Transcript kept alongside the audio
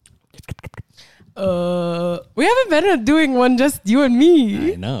We haven't been doing one just you and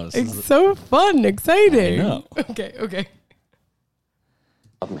me. I know. It's so fun, exciting. I know. Okay.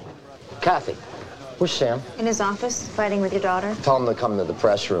 Kathy, where's Sam? In his office, fighting with your daughter. Tell him to come to the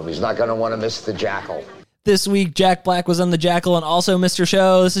press room. He's not going to want to miss the Jackal. This week, Jack Black was on the Jackal and also Mr.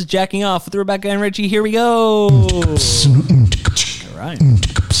 Show. This is Jacking Off with Rebecca and Richie. Here we go. All right.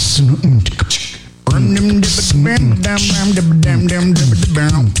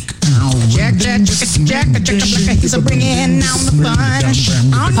 Jack, he's bringing down the fun.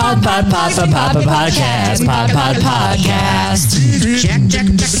 Podcast. Jack,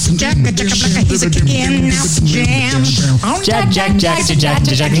 he's kicking out the jam.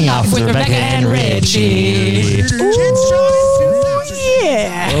 Jacking Off with Rebecca and Richie. Ooh,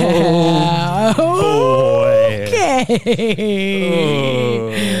 yeah. Okay.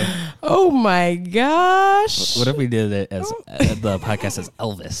 Oh my gosh. What if we did it as the podcast as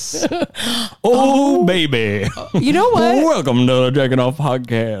Elvis? Oh, baby. You know what? Welcome to the Jacking Off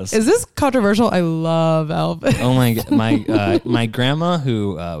podcast. Is this controversial? I love Elvis. Oh my god, my grandma,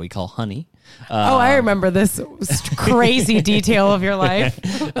 who we call Honey. I remember this crazy detail of your life.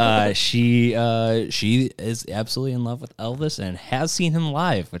 She is absolutely in love with Elvis and has seen him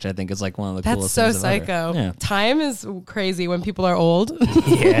live, which I think is like one of the coolest things. That's so psycho. Yeah. Time is crazy when people are old.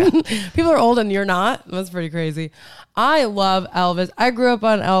 Yeah. People are old and you're not. That's pretty crazy. I love Elvis. I grew up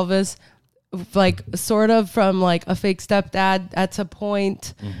on Elvis, like sort of from like a fake stepdad at a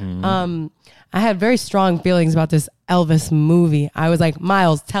point. Mm-hmm. I had very strong feelings about this Elvis movie. I was like,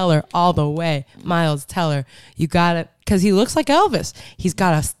 Miles Teller all the way. Miles Teller, you got it. Because he looks like Elvis. He's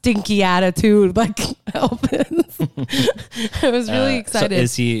got a stinky attitude like Elvis. I was really excited. So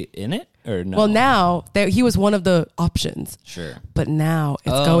is he in it or no? Well, now he was one of the options. Sure. But now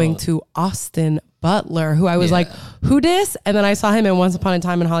it's going to Austin Butler, who I was like, who dis? And then I saw him in Once Upon a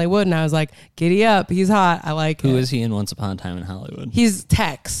Time in Hollywood, and I was like, giddy up. He's hot. I like him. Who is he in Once Upon a Time in Hollywood? He's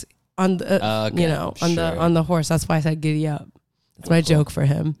Tex. On the on the horse. That's why I said giddy up. That's my joke for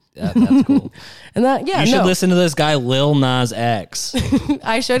him. That's cool. And that you should listen to this guy Lil Nas X.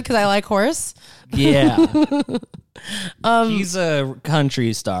 I should because I like horse. Yeah. He's a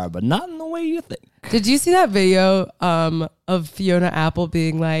country star, but not in the way you think. Did you see that video of Fiona Apple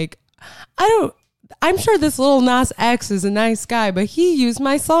being like, I'm sure this Lil Nas X is a nice guy, but he used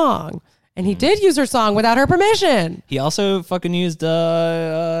my song. And he did use her song without her permission. He also fucking used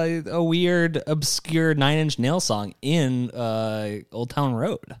a weird, obscure Nine Inch Nails song in Old Town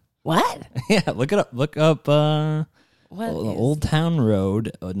Road. What? Yeah, look it up. Look up Old Town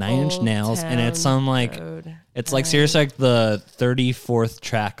Road, Nine Inch Nails, and it's some like it's like seriously like the 34th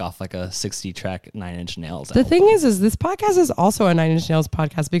track off like a 60-track Nine Inch Nails. The thing is this podcast is also a Nine Inch Nails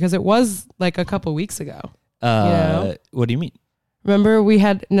podcast because it was like a couple weeks ago. What do you mean? Remember we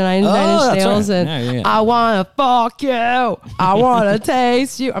had Nine Inch Nails right. and Yeah. I want to fuck you. I want to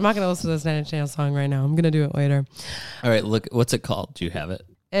taste you. I'm not going to listen to this Nine Inch Nails song right now. I'm going to do it later. All right, look, what's it called? Do you have it?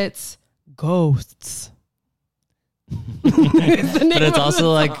 It's Ghosts. But it's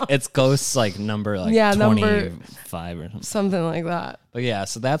also like, it's Ghosts like number like 25 or something. Something like that. But yeah,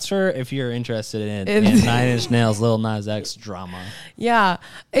 so that's for if you're interested in Nine Inch Nails, Lil Nas X drama. Yeah.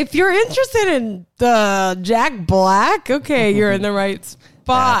 If you're interested in the Jack Black, okay, you're in the right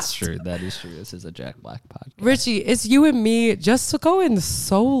spot. That's true. That is true. This is a Jack Black podcast. Richie, it's you and me just to go in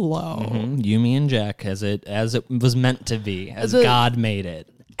solo. Mm-hmm. You, me, and Jack, as it was meant to be, as God made it.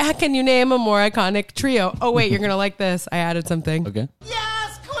 Can you name a more iconic trio? Oh, wait, you're going to like this. I added something. Okay.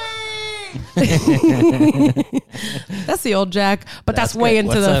 Yes, queen! That's the old Jack, but that's way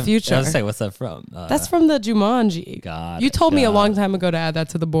into the future. I was say, what's that from? That's from the Jumanji. God. You told me a long time ago to add that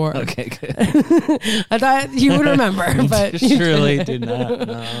to the board. Okay, good. I thought you would remember, but you surely did not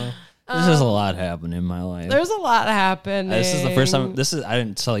know. This is a lot happening in my life. There's a lot happening. This is the first time. I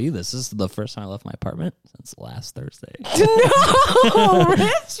didn't tell you this. This is the first time I left my apartment since last Thursday. No,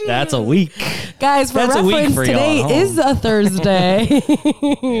 Richie. That's a week, guys. For That's reference, today is a Thursday.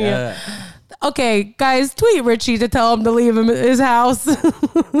 Yeah. Okay, guys, tweet Richie to tell him to leave his house.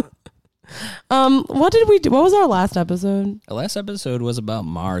 What did we do? What was our last episode? The last episode was about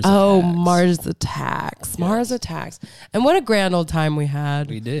Mars. Mars Attacks. Yes. Mars Attacks. And what a grand old time we had.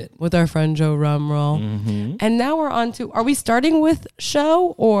 We did. With our friend Joe Rumroll. Mm-hmm. And now we're on to, are we starting with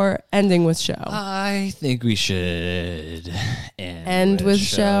show or ending with show? I think we should end with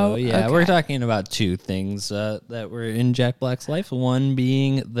show. Yeah, okay. We're talking about two things that were in Jack Black's life. One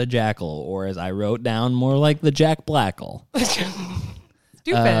being the Jackal, or as I wrote down, more like the Jack Blackal.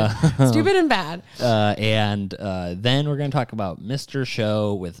 Stupid and bad. And then we're going to talk about Mr.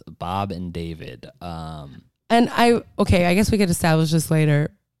 Show with Bob and David. I guess we could establish this later,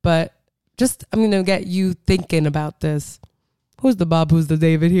 but I'm going to get you thinking about this. Who's the Bob? Who's the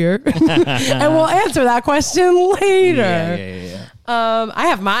David here? And we'll answer that question later. Yeah. I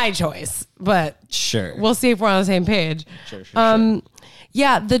have my choice, but Sure. we'll see if we're on the same page. Sure.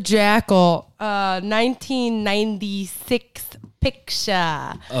 Yeah, The Jackal, 1996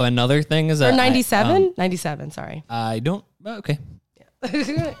 picture. Oh, another thing is that Or 97? 97, sorry. I don't. Okay.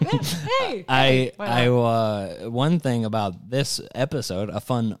 Hey. One thing about this episode, a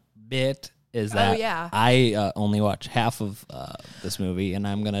fun bit is that I only watch half of this movie, and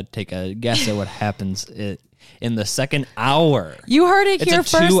I'm gonna take a guess at what happens in the second hour. You heard it here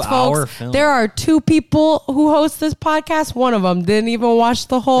first, folks. Film. There are two people who host this podcast. One of them didn't even watch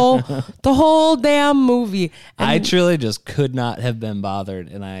the whole damn movie. And I truly just could not have been bothered,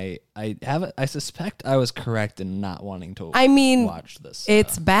 and I suspect I was correct in not wanting to. Watch this.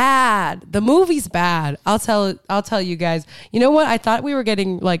 It's bad. The movie's bad. I'll tell you guys. You know what? I thought we were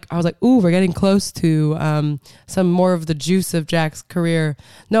getting we're getting close to some more of the juice of Jack's career.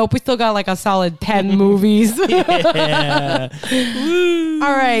 Nope, we still got like a solid 10 movies. Yeah.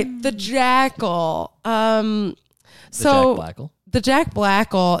 All right, The Jackal. The Jack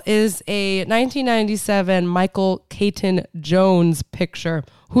Blackle is a 1997 Michael Caton Jones picture.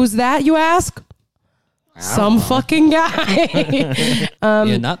 Who's that, you ask? Some fucking guy.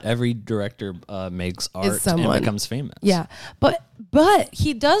 Not every director makes art and becomes famous. Yeah, but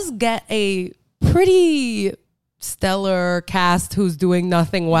he does get a pretty stellar cast who's doing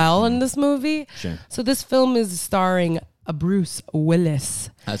nothing well in this movie. Sure. So this film is starring a Bruce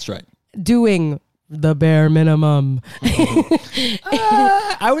Willis. That's right. Doing the bare minimum.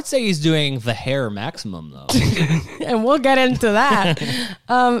 I would say he's doing the hair maximum, though. And we'll get into that.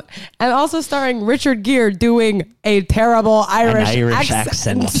 And also starring Richard Gere doing a terrible Irish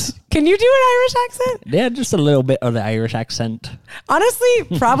accent. Can you do an Irish accent? Yeah, just a little bit of the Irish accent.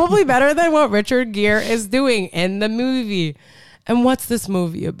 Honestly, probably better than what Richard Gere is doing in the movie. And what's this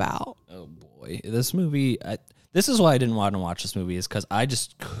movie about? Oh, boy. This movie... This is why I didn't want to watch this movie, is because I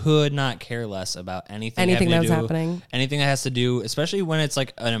just could not care less about anything that's happening. Anything that has to do, especially when it's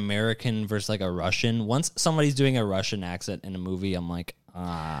like an American versus like a Russian. Once somebody's doing a Russian accent in a movie, I'm like,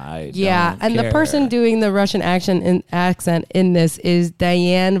 I don't and care. the person doing the Russian accent in this is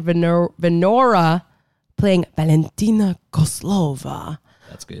Diane Venora playing Valentina Koslova.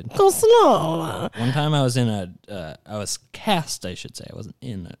 That's good. Koslova. One time I was I was cast, I should say. I wasn't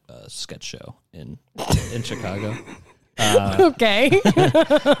in a sketch show in Chicago. Okay.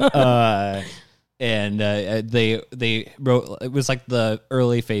 And they wrote, it was like the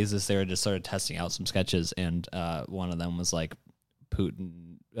early phases. They were just sort of testing out some sketches, and one of them was like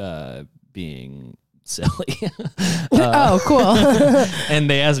Putin being silly. Oh, cool. And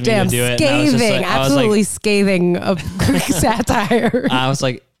they asked me to do it. Scathing, absolutely scathing of satire. I was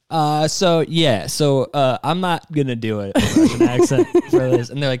like, so I'm not going to do a Russian accent for this.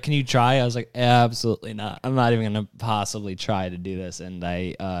 And they're like, can you try? I was like, absolutely not. I'm not even going to possibly try to do this. And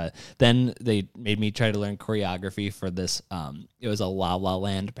then they made me try to learn choreography for this. It was a La La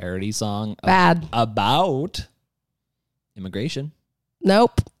Land parody song. Bad. About immigration.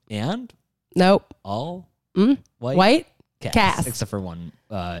 Nope. And all white cast, except for one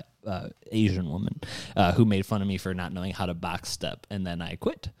Asian woman who made fun of me for not knowing how to box step, and then I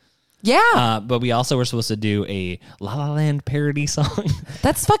quit. Yeah. But we also were supposed to do a La La Land parody song.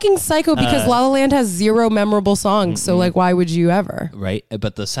 That's fucking psycho because La La Land has 0 memorable songs. So like, why would you ever? Right.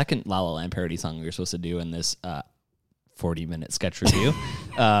 But the second La La Land parody song we were supposed to do in this 40-minute sketch review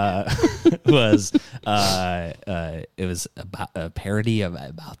was it was about a parody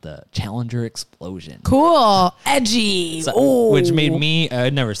about the Challenger explosion. Cool. Edgy. Which made me,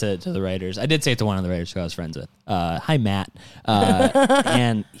 I never said it to the writers. I did say it to one of the writers who I was friends with. Hi, Matt.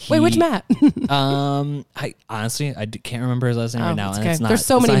 And wait, which Matt? I honestly, can't remember his last name right now. Okay. And it's not, there's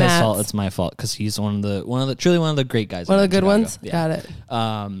so many not Matts. his fault. It's my fault because he's truly one of the great guys. One of the good Chicago. ones? Yeah. Got it.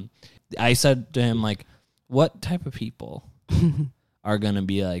 I said to him, like, what type of people are going to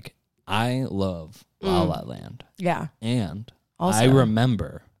be like, I love La La Land. Yeah. And also, I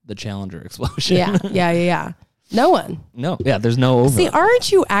remember the Challenger explosion. Yeah. No one. No. Yeah, there's no overlap. See,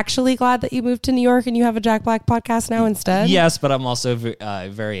 aren't you actually glad that you moved to New York and you have a Jack Black podcast now instead? Yes, but I'm also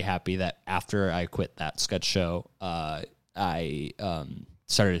very happy that after I quit that sketch show, I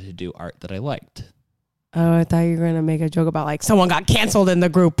started to do art that I liked. Oh, I thought you were going to make a joke about like someone got canceled in the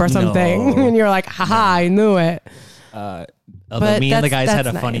group or something. No. And you're like, haha, I knew it. Although me and the guys had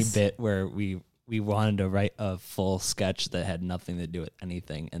a funny bit where we wanted to write a full sketch that had nothing to do with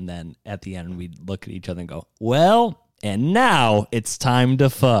anything. And then at the end, we'd look at each other and go, well, and now it's time to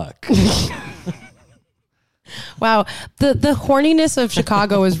fuck. Wow. The horniness of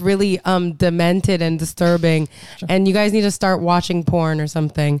Chicago is really demented and disturbing. And you guys need to start watching porn or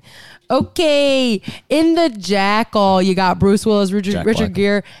something. Okay. In the Jackal, you got Bruce Willis, Richard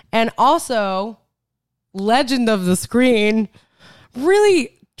Gere, and also legend of the screen,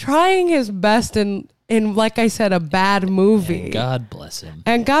 really trying his best in like I said, a bad movie. And God bless him.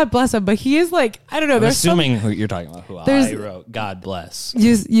 But he is like, I don't know. I'm assuming who you're talking about, who I wrote. God bless.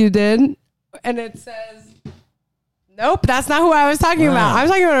 You did? And it says, nope, that's not who I was talking about. I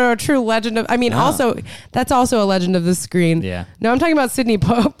was talking about a true legend of, also, that's also a legend of the screen. Yeah. No, I'm talking about Sidney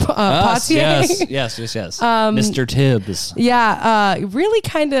Poitier. Yes. Mr. Tibbs. Yeah. Really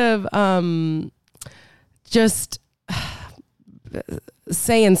kind of just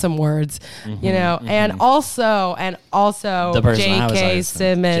saying some words, and also J.K.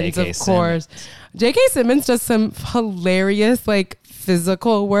 Simmons, of course. J.K. Simmons does some hilarious, like,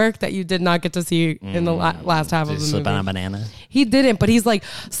 physical work that you did not get to see in the last half of the slip movie. on a banana. He didn't, but he's like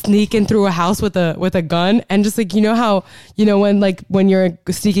sneaking through a house with a gun, and just like when you're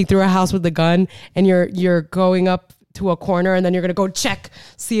sneaking through a house with a gun and you're going up to a corner and then you're gonna go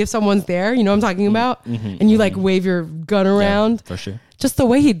see if someone's there. You know what I'm talking about? And you like wave your gun around. Yeah, for sure. Just the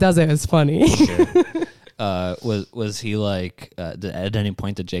way he does it is funny. Sure. Was he like at any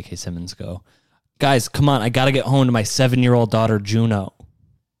point did J.K. Simmons go, guys, come on, I gotta get home to my 7-year-old daughter Juno?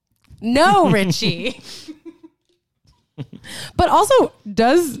 No, Richie. But also,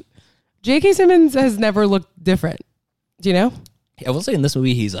 J.K. Simmons has never looked different? Do you know? I will say in this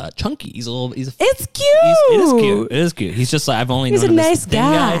movie he's chunky. It's cute. It is cute. He's just like, I've only he's known a him nice as thin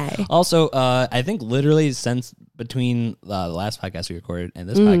guy. Also, I think literally since between the last podcast we recorded and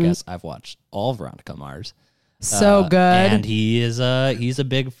this podcast, I've watched all of Veronica Mars. So good. And he's a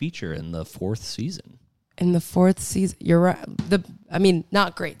big feature in the 4th season. In the 4th season, you're right.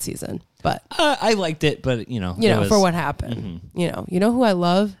 Not great season, but I liked it, but for what happened. You know who I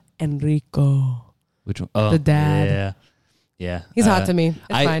love? Enrico. Which one? Oh, the dad. Yeah. He's hot to me. It's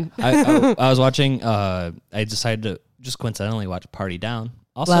fine. I was watching, I decided to just coincidentally watch Party Down.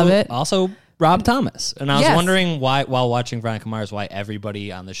 Also, love it. Also, Rob Thomas. And I was wondering why, while watching Veronica Mars, why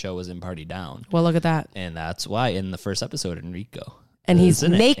everybody on the show was in Party Down. Well, look at that. And that's why in the first episode, Enrico. And he's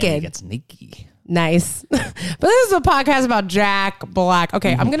naked. And he gets naked. Nice. But this is a podcast about Jack Black.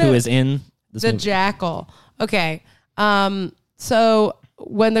 Okay, I'm going to... Who is in this the movie. Jackal. Okay. So...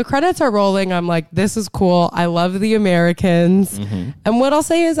 when the credits are rolling, I'm like, this is cool. I love the Americans. And what I'll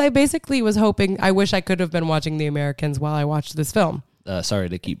say is I basically was hoping, I wish I could have been watching the Americans while I watched this film. Sorry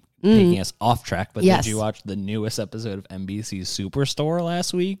to keep taking us off track, but Yes. did you watch the newest episode of NBC's Superstore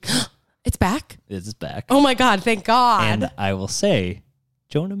last week? It's back? It's back. Oh my God, thank God. And I will say,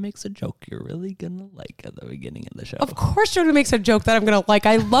 Jonah makes a joke you're really going to like at the beginning of the show. Of course Jonah makes a joke that I'm going to like.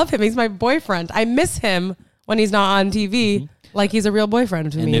 I love him. He's my boyfriend. I miss him when he's not on TV. Like he's a real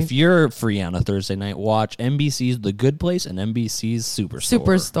boyfriend to me. And if you're free on a Thursday night, watch NBC's The Good Place and NBC's Superstore.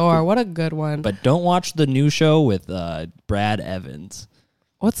 Superstore, what a good one. But don't watch the new show with Brad Evans.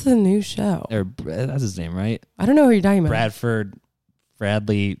 What's the new show? Or that's his name, right? I don't know who you're talking about.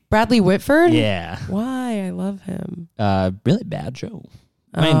 Bradley Whitford? Yeah. Why? I love him. Really bad show.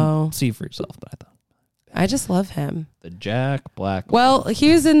 See for yourself, but I thought. I just love him. The Jack Black. Well,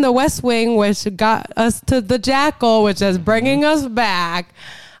 he was in The West Wing, which got us to the Jackal, which is bringing us back.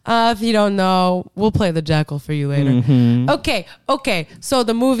 If you don't know, we'll play the Jackal for you later. Okay. So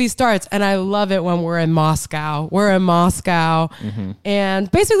the movie starts, and I love it when we're in Moscow. And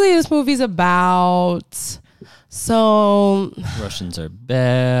basically this movie's about... So Russians are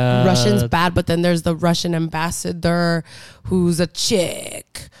bad. But then there's the Russian ambassador who's a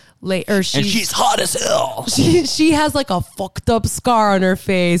chick. And she's hot as hell. She has like a fucked up scar on her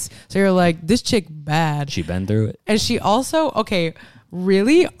face. So you're like, this chick bad. She been through it. And she also,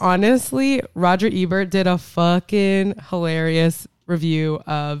 really, honestly, Roger Ebert did a fucking hilarious review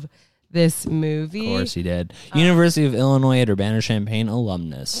of this movie. Of course he did. University of Illinois at Urbana-Champaign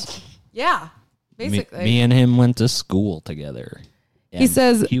alumnus. Yeah, basically. Me and him went to school together. He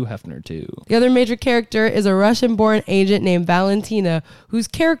says, Hugh Hefner too. The other major character is a Russian-born agent named Valentina, whose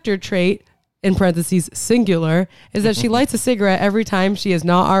character trait, in parentheses, singular, is that she lights a cigarette every time she is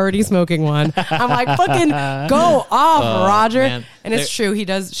not already smoking one. I'm like, fucking go off, Roger. Man. And it's true. She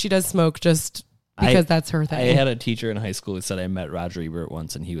does smoke just because that's her thing. I had a teacher in high school who said I met Roger Ebert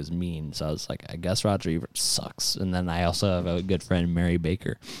once and he was mean. So I was like, I guess Roger Ebert sucks. And then I also have a good friend, Mary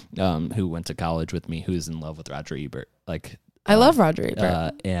Baker, who went to college with me, who's in love with Roger Ebert. Like, I love Roger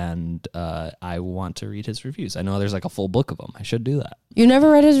Ebert. And I want to read his reviews. I know there's like a full book of them. I should do that. You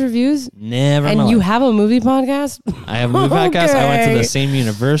never read his reviews? Never. And you have a movie podcast? I have a movie podcast. I went to the same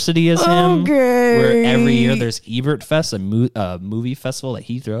university as him. Where every year there's Ebert Fest, a movie festival that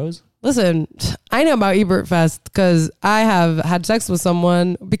he throws. Listen, I know about Ebert Fest because I have had sex with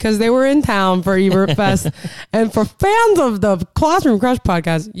someone because they were in town for Ebert Fest. And for fans of the Classroom Crush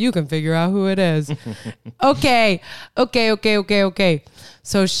podcast, you can figure out who it is. Okay.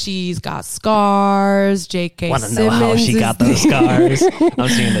 So she's got scars. J.K. Want to know Simmons how she got those scars? I'm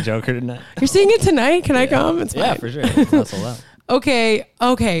seeing the Joker tonight. You're seeing it tonight? Can I come? It's yeah, fine. for sure. It's not sold out.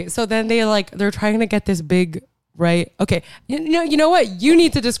 Okay. So then they're trying to get this big, right? Okay. You know what? You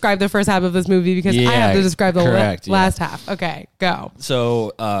need to describe the first half of this movie because I have to describe the last half. Okay, go.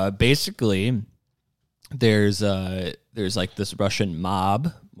 So basically, there's like this Russian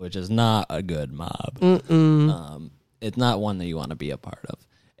mob, which is not a good mob. It's not one that you want to be a part of.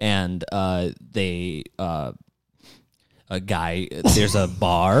 And there's a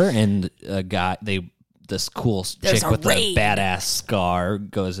bar and a guy, this cool chick with a badass scar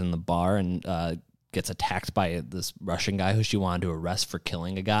goes in the bar and gets attacked by this Russian guy who she wanted to arrest for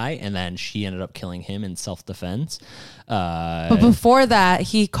killing a guy, and then she ended up killing him in self-defense. But before that,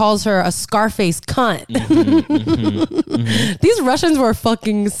 he calls her a Scarface cunt. These Russians were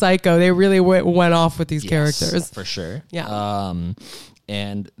fucking psycho. They really went off with these characters. For sure. Yeah.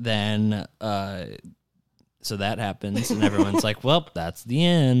 And then... so that happens, and everyone's like, well, that's the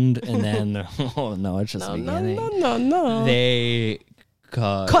end. And then, oh, no, it's just the beginning. No. They...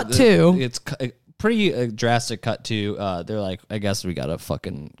 cut to... It's pretty drastic cut to... they're like, I guess we gotta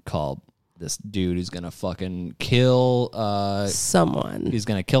fucking call this dude who's gonna fucking kill... someone. He's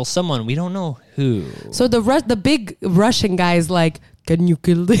gonna kill someone. We don't know who. So the big Russian guy is like, can you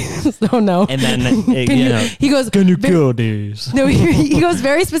kill this? Oh, no. And then he goes, can you kill this? No, he goes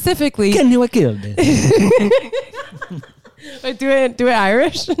very specifically. Can you kill this? Wait, do it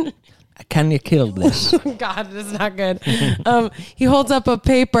Irish. Can you kill this? God, this is not good. He holds up a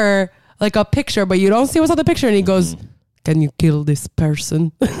paper, like a picture, but you don't see what's on the picture, and he goes, "Can you kill this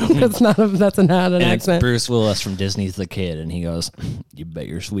person?" That's not an and accent. it's Bruce Willis from Disney's The Kid, and he goes, "You bet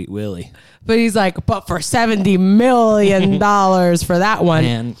your sweet Willie." But he's like, "But for $70 million for that one."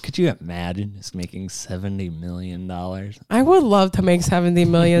 Man, could you imagine just making $70 million? I would love to make $70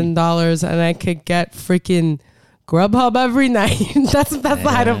 million, and I could get freaking Grubhub every night. that's the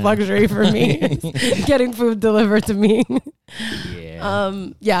height of luxury for me. Getting food delivered to me.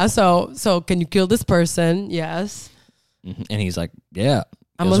 Yeah. So can you kill this person? Yes. And he's like, yeah.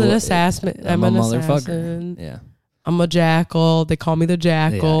 I'm an assassin. I'm an motherfucker. Assassin. Yeah. I'm a jackal. They call me the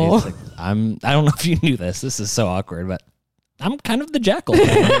jackal. Yeah, like, I don't know if you knew this. This is so awkward, but I'm kind of the jackal.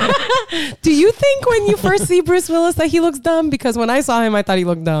 Do you think when you first see Bruce Willis that he looks dumb? Because when I saw him, I thought he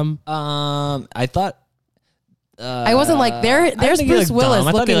looked dumb. I thought... I wasn't like, there's Bruce Willis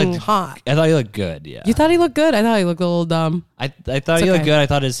looking hot. I thought he looked good, yeah. You thought he looked good? I thought he looked a little dumb. I thought he looked good. I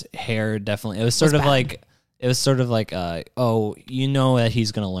thought his hair definitely... It was sort of like, oh, you know that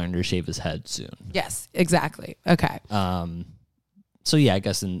he's going to learn to shave his head soon. Yes, exactly. Okay. So yeah, I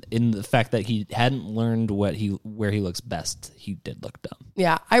guess in the fact that he hadn't learned where he looks best, he did look dumb.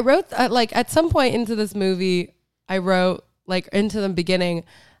 Yeah, I wrote like at some point into this movie, I wrote like into the beginning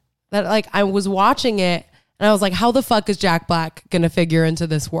that like I was watching it and I was like, how the fuck is Jack Black gonna figure into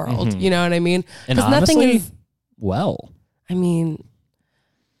this world? Mm-hmm. You know what I mean? And honestly, nothing is well. I mean,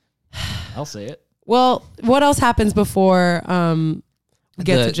 I'll say it. Well, what else happens before we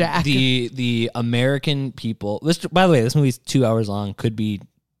get to Jack? The American people. By the way, this movie's 2 hours long. Could be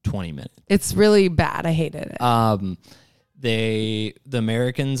 20 minutes. It's really bad. I hated it. The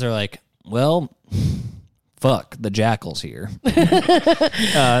Americans are like, well, fuck, the Jackal's here.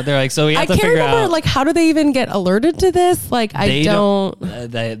 They're like, so we have to figure out. Like, how do they even get alerted to this? Like, I don't.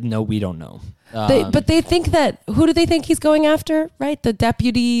 No, we don't know. But they think that, who do they think he's going after, right? The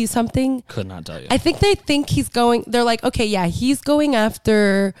deputy something? Could not tell you. I think they think they're like, okay, yeah, he's going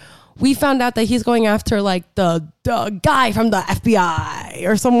after, we found out that he's going after like the guy from the FBI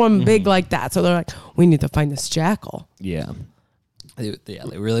or someone big like that. So they're like, we need to find this Jackal. Yeah. They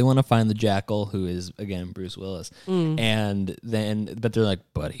really want to find the Jackal, who is again Bruce Willis, but they're like,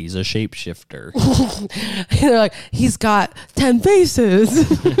 but he's a shapeshifter. They're like, he's got 10 faces.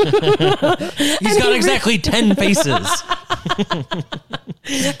 He's got exactly 10 faces.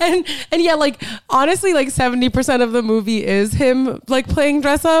 and yeah, like honestly, like 70% of the movie is him like playing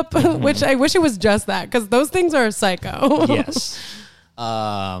dress up, which I wish it was just that because those things are psycho. Yes.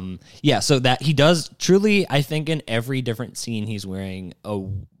 So that he does truly, I think in every different scene he's wearing a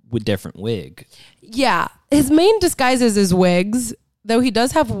different wig. Yeah, his main disguise is his wigs, though he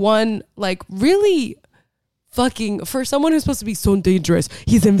does have one like really fucking, for someone who's supposed to be so dangerous,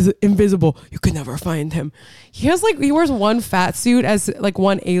 he's invisible. You could never find him. He wears one fat suit as like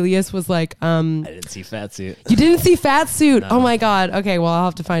one alias was like I didn't see fat suit. You didn't see fat suit? No. Oh my god. Okay, well I'll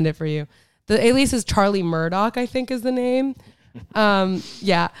have to find it for you. The alias is Charlie Murdoch, I think is the name.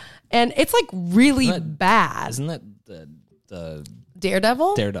 Yeah. And it's like really bad. Isn't that the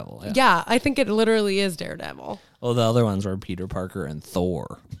Daredevil? Daredevil, yeah. Yeah, I think it literally is Daredevil. Well, the other ones were Peter Parker and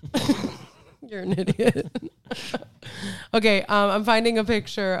Thor. You're an idiot. Okay, I'm finding a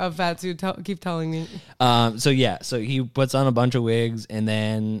picture of Fatsuit. Keep telling me. So he puts on a bunch of wigs, and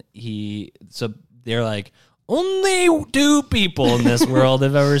then they're like, only 2 people in this world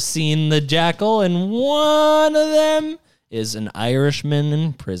have ever seen the Jackal, and one of them is an Irishman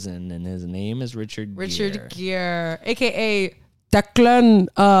in prison, and his name is Richard Gere, a.k.a. Declan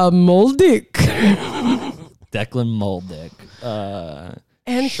Moldick. Declan Moldick.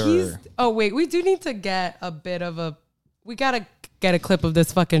 And sure. we do need to get we gotta get a clip of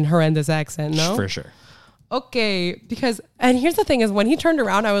this fucking horrendous accent, no? For sure. Okay, and here's the thing is when he turned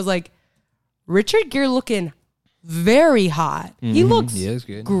around, I was like, Richard Gere looking very hot. He looks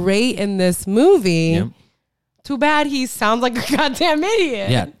great in this movie. Yep. Too bad he sounds like a goddamn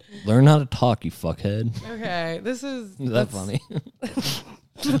idiot. Yeah, learn how to talk, you fuckhead. Okay, is that funny?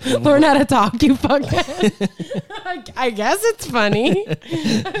 Learn how to talk, you fuckhead. I guess it's funny.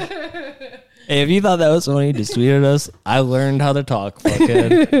 Hey, if you thought that was funny, just tweet at us. I learned how to talk,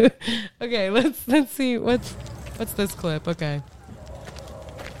 fuckhead. Okay, let's see what's this clip. Okay.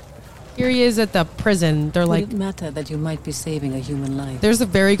 Here he is at the prison. They're like, would it matter that you might be saving a human life? There's a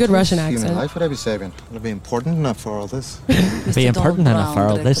very good Russian accent. Human life would I be saving? Would it be important enough for all this? Be important enough for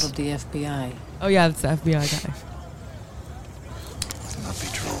all this. Of the FBI. Oh yeah, it's the FBI guy. Do not be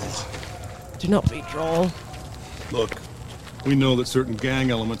droll. Do not be droll. Look, we know that certain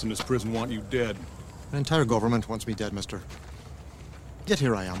gang elements in this prison want you dead. An entire government wants me dead, mister. Yet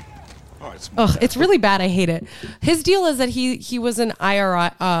here I am. Ugh, it's really bad. I hate it. His deal is that he was an IRA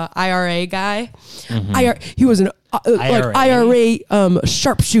guy. Mm-hmm. He was an IRA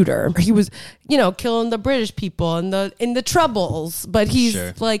sharpshooter. He was, killing the British people in the Troubles. But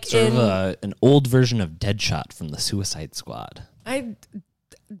he's like sort of an old version of Deadshot from the Suicide Squad. I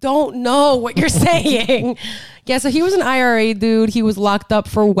don't know what you're saying. Yeah, so he was an IRA dude. He was locked up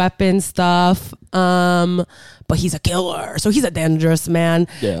for weapon stuff. But he's a killer, so he's a dangerous man.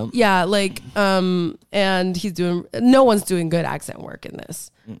 Yeah. Yeah, like, and no one's doing good accent work in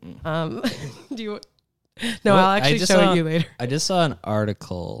this. I'll actually show you later. I just saw an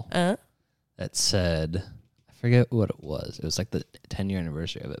article that said, I forget what it was. It was like the 10-year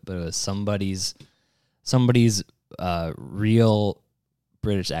anniversary of it, but it was somebody's real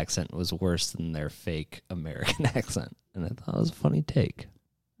British accent was worse than their fake American accent. And I thought it was a funny take.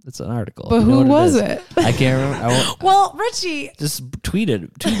 It's an article. But who was it? I can't remember. Well, Richie. Just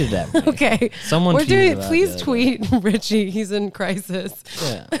tweeted at me. Okay. Someone please tweet Richie. He's in crisis.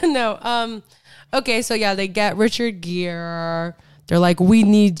 Yeah. No. Okay, so yeah, they get Richard Gere. They're like, we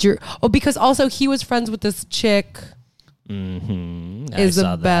need your... Oh, because also he was friends with this chick. Mm-hmm.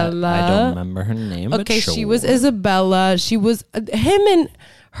 Isabella. I don't remember her name. Okay, but sure. she was Isabella. She was... him and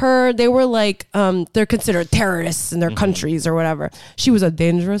her, they were like, they're considered terrorists in their countries or whatever. She was a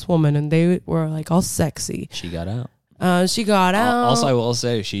dangerous woman, and they were like all sexy. She got out. Also, I will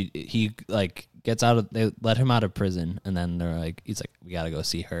say he like gets out of. They let him out of prison, and then he's like, we gotta go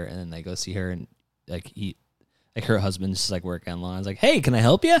see her, and then they go see her, and her husband's just like working on lawns, like, hey, can I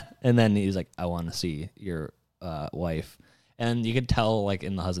help you? And then he's like, I want to see your wife, and you could tell like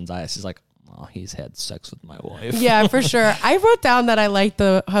in the husband's eyes, he's like, oh, he's had sex with my wife. Yeah, for sure. I wrote down that I like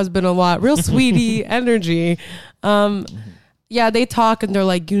the husband a lot. Real sweetie energy. Yeah, they talk and they're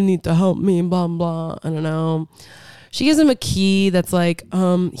like, you need to help me, blah, blah. I don't know. She gives him a key that's like,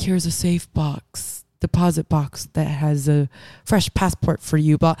 here's a safe box, deposit box that has a fresh passport for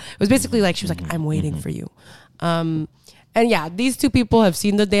you. But it was basically like, she was like, I'm waiting for you. And yeah, these 2 people have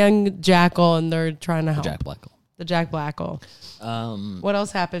seen the damn Jackal and they're trying to help. The Jack Blackle. What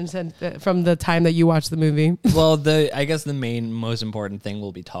else happened from the time that you watched the movie? Well, I guess the most important thing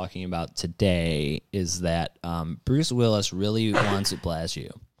we'll be talking about today is that Bruce Willis really wants it. Bless you.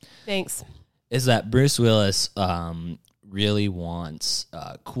 Thanks. Is that Bruce Willis really wants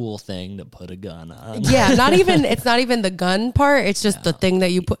a cool thing to put a gun on? Yeah, it's not even the gun part. It's just the thing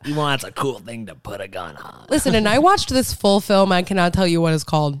that you put. He wants a cool thing to put a gun on. Listen, and I watched this full film. I cannot tell you what it's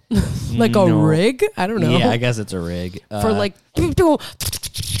called. Like a rig? I don't know. Yeah, I guess it's a rig. For like.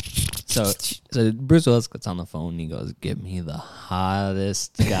 So Bruce Willis gets on the phone and he goes, "Give me the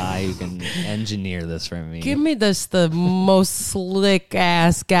hottest guy who can engineer this for me. Give me the most slick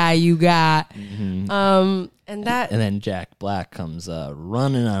ass guy you got." And then Jack Black comes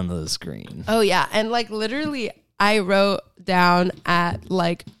running onto the screen. Oh yeah, and like literally, I wrote down at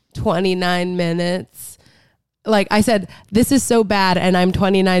like 29 minutes. Like I said, this is so bad, and I'm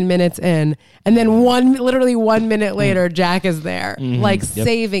 29 minutes in, and then literally 1 minute later, Jack is there, like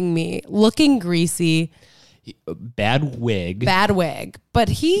saving me, looking greasy, bad wig,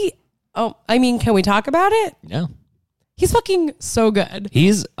 but I mean, can we talk about it? Yeah, he's fucking so good.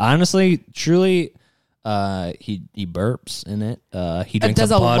 He's honestly, truly, he burps in it. He drinks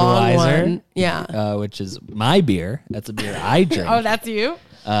does a a long Budweiser, one. Yeah, which is my beer. That's a beer I drink. Oh, that's you.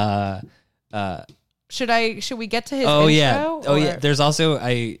 Should we get to his intro? Yeah. There's also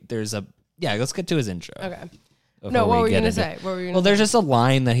let's get to his intro. Okay. No, what were you gonna say? There's just a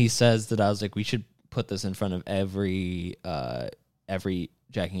line that he says that I was like, we should put this in front of every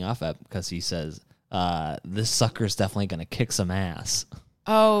jacking off app, because he says, this sucker's definitely gonna kick some ass.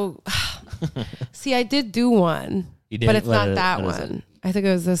 Oh, see, I did do one, but it's not that one. I think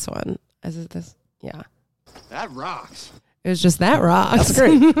it was this one. Is it this? Yeah. That rocks. It was just that rocks. That's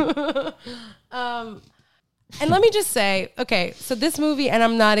great. And let me just say, okay, so this movie, and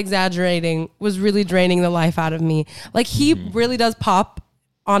I'm not exaggerating, was really draining the life out of me. Like, he really does pop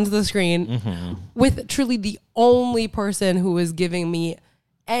onto the screen with truly the only person who is giving me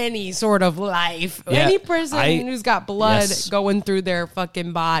any sort of life. Yeah, any person who's got blood going through their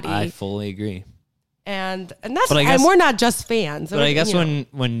fucking body. I fully agree. And that's, and we're not just fans. But I guess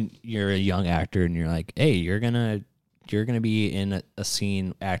when you're a young actor and you're like, hey, you're gonna be in a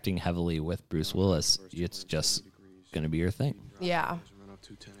scene acting heavily with Bruce Willis, it's just gonna be your thing. Yeah.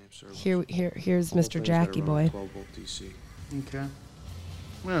 Here's Mr. Jackie boy. Okay.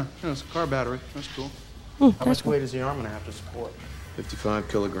 Yeah, it's a car battery. That's cool. How much weight is the arm gonna have to support? 55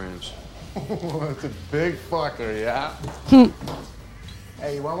 kilograms. That's a big fucker, yeah?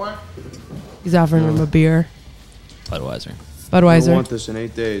 Hey, you want one? He's offering him a beer. Budweiser. I want this in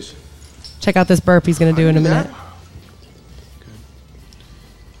 8 days. Check out this burp he's gonna do in a minute. Okay.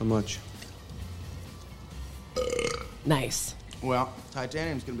 How much? Nice. Well,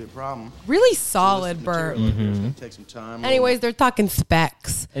 titanium's gonna be a problem. Really solid burp. It's gonna take some time. Anyways, they're talking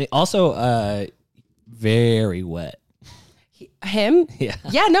specs. And also, very wet. Him? Yeah.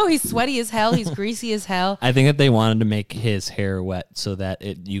 Yeah, no, he's sweaty as hell. He's greasy as hell. I think that they wanted to make his hair wet so that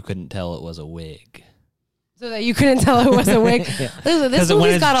you couldn't tell it was a wig. So that you couldn't tell it was a wig. Listen, this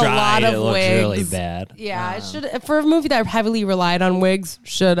movie's got a lot of wigs. It looks really bad. Yeah, it should, for a movie that heavily relied on wigs,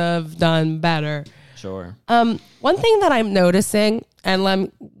 should have done better. Sure. One thing that I'm noticing, and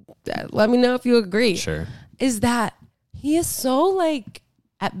let me know if you agree. Sure. Is that he is so, like,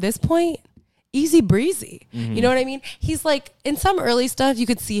 at this point, easy breezy. You know what I mean? He's like, in some early stuff, you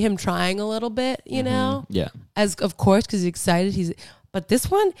could see him trying a little bit, you know? Yeah. As of course, because he's excited. But this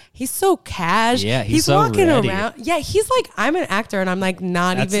one, he's so cash. Yeah, he's so walking ready. around. Yeah, he's like, I'm an actor, and I'm like,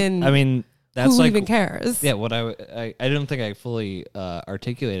 That's who like, even cares? Yeah, what I don't think I fully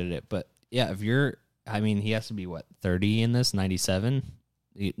articulated it, but yeah, if you're, he has to be what, 30 in this, 97?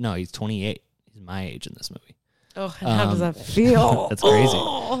 No, he's 28. He's my age in this movie. Oh, and how does that feel? That's crazy.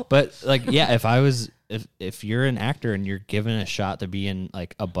 But like, yeah, if you're an actor and you're given a shot to be in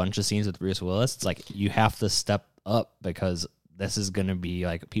like a bunch of scenes with Bruce Willis, it's like you have to step up, because this is going to be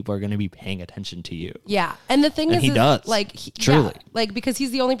like, people are going to be paying attention to you. Yeah. And the thing is, he does. Like, truly. Yeah, like, because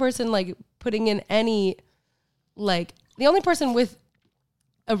he's the only person like putting in any, like, the only person with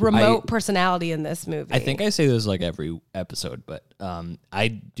a remote personality in this movie. I think I say this like every episode, but I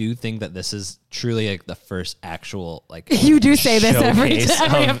do think that this is truly like the first actual like you do say this every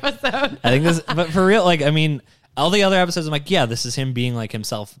episode. I think this, but for real, like, all the other episodes, I'm like, yeah, this is him being like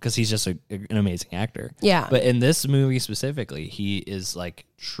himself, because he's just an amazing actor. Yeah. But in this movie specifically, he is like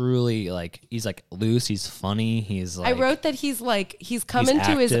truly like, he's like loose, he's funny, he's like, I wrote that he's come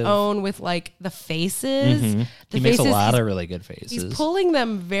into his own with like the faces. He makes a lot of really good faces. He's pulling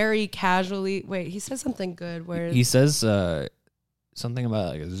them very casually. Wait, he says something good where he says something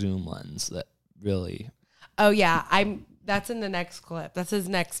about like a zoom lens that really. Oh yeah, that's in the next clip. That's his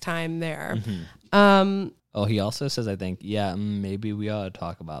next time there. Oh, he also says, I think, yeah, maybe we ought to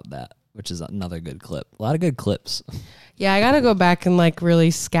talk about that, which is another good clip. A lot of good clips. Yeah, I got to go back and like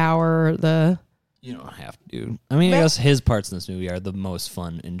really scour the. You don't have to. I guess his parts in this movie are the most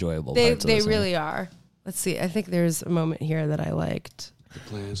fun, enjoyable parts. They really are. Let's see. I think there's a moment here that I liked. The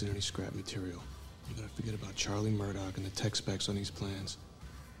plans and any scrap material. You gotta forget about Charlie Murdoch and the tech specs on these plans.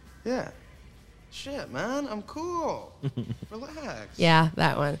 Yeah. Shit, man, I'm cool. Relax. Yeah,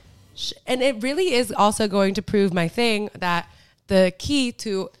 that one. And it really is also going to prove my thing that the key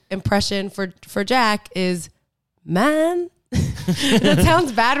to impression for Jack is man. That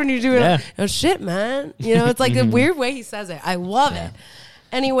sounds bad when you do it. Yeah. Oh shit, man. You know, it's like a weird way he says it. I love it.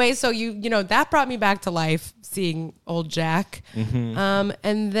 Anyway, so you know that brought me back to life seeing old Jack.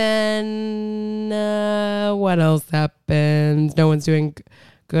 And then what else happens? No one's doing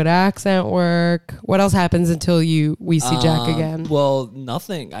good accent work. What else happens until we see Jack again? Well,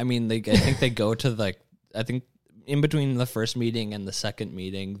 nothing. I mean, I think they go to I think in between the first meeting and the second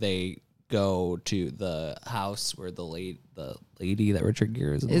meeting, they go to the house where the lady that Richard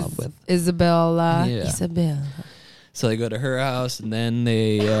Gere is in love with, Isabella. Yeah. Isabella. So they go to her house, and then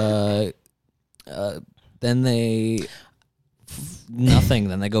they nothing.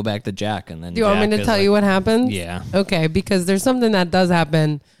 Then they go back to Jack, and then do you want me to tell you what happens? Yeah. Okay, because there's something that does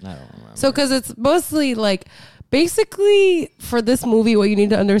happen. I don't remember. So, because it's mostly like, basically for this movie, what you need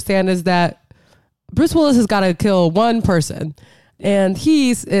to understand is that Bruce Willis has got to kill one person, and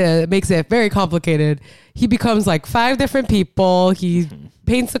he makes it very complicated. He becomes like 5 different people. He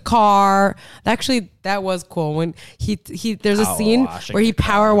paints a car. Actually, that was cool when there's a scene where he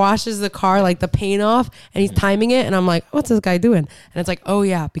power washes the car, like the paint off, and he's timing it. And I'm like, what's this guy doing? And it's like, oh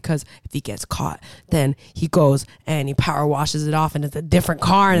yeah, because if he gets caught, then he goes and he power washes it off, and it's a different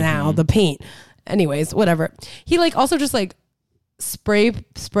car now. The paint. Anyways, whatever. He like also just like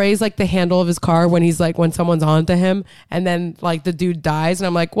sprays like the handle of his car when someone's on to him, and then like the dude dies, and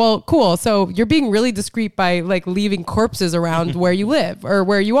I'm like, well, cool, so you're being really discreet by like leaving corpses around where you live or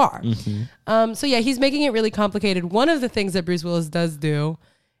where you are. So yeah, he's making it really complicated. One of the things that Bruce Willis does do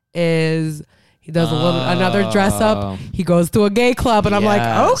is he does another dress up. He goes to a gay club, and I'm like,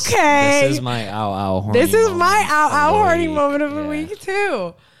 okay, this is my horny this is moment my of the horny week. moment of the week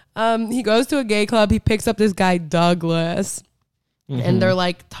too. He goes to a gay club. He picks up this guy Douglas. And they're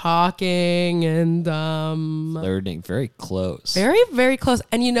like talking and flirting, very close. Very, very close.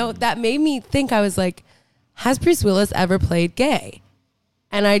 And you know, that made me think, I was like, has Bruce Willis ever played gay?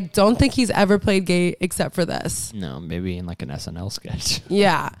 And I don't think he's ever played gay except for this. No, maybe in like an SNL sketch.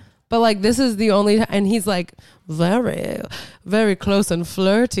 Yeah. But like this is the only and he's like very, very close and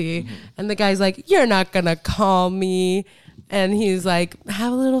flirty. And the guy's like, you're not gonna call me. And he's like,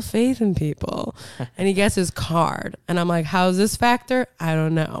 have a little faith in people. And he gets his card. And I'm like, how's this factor? I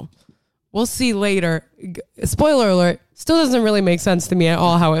don't know. We'll see later. Spoiler alert, still doesn't really make sense to me at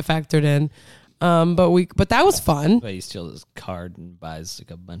all how it factored in. But that was fun. But he steals his card and buys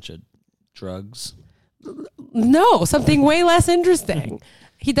like a bunch of drugs. No, something way less interesting.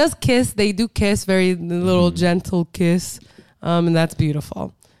 He does kiss. They do kiss, very little gentle kiss. And that's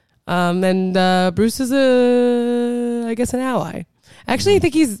beautiful. And Bruce is I guess an ally. Actually, I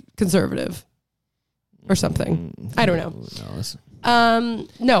think he's conservative or something. I don't know.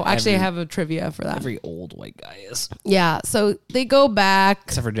 No, actually, I have a trivia for that. Every old white guy is. Yeah. So they go back.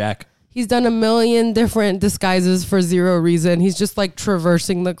 Except for Jack. He's done a million different disguises for zero reason. He's just like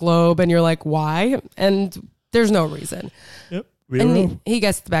traversing the globe, and you're like, why? And there's no reason. Yep. And he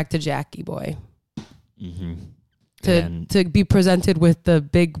gets back to Jackie Boy. To be presented with the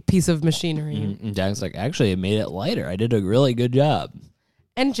big piece of machinery. And Jack's like, actually, it made it lighter. I did a really good job.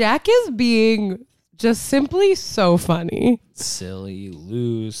 And Jack is being just simply so funny. Silly,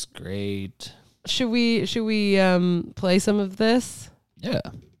 loose, great. Should we play some of this? Yeah.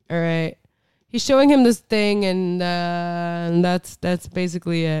 All right. He's showing him this thing, and that's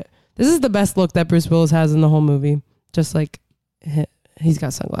basically it. This is the best look that Bruce Willis has in the whole movie. Just like he's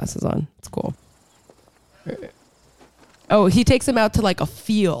got sunglasses on. It's cool. Oh, he takes him out to like a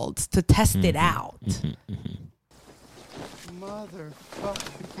field to test it out. Motherfucker.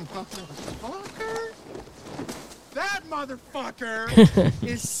 That motherfucker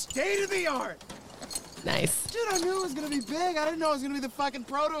is state of the art. Nice. Dude, I knew it was gonna be big. I didn't know it was gonna be the fucking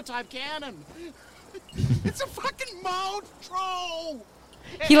prototype cannon. It's a fucking Motro.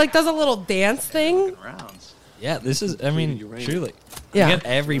 He like does a little dance thing. Yeah, this is, I mean, truly. Yeah. You get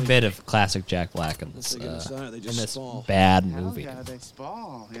every bit of classic Jack Black in this, bad movie. Yeah, they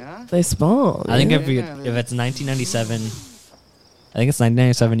spawn, yeah? They spawn. I think if it's 1997, I think it's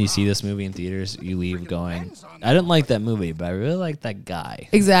 1997, you see this movie in theaters, you leave going, I didn't like that movie, but I really like that guy.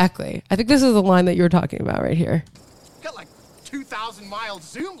 Exactly. I think this is the line that you were talking about right here. Got like 2,000-mile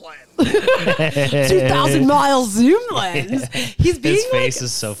zoom lens. 2,000-mile zoom lens. He's being His face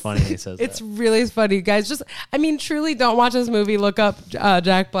is so funny when he says it's that. really funny, guys. Just, I mean, truly don't watch this movie. Look up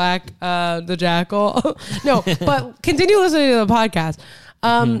Jack Black, the Jackal. No, but continue listening to the podcast.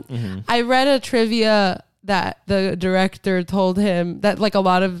 I read a trivia that the director told him that like a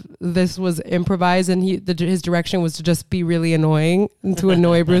lot of this was improvised and his direction was to just be really annoying and to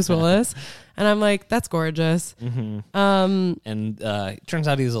annoy Bruce Willis. And I'm like, that's gorgeous. And it turns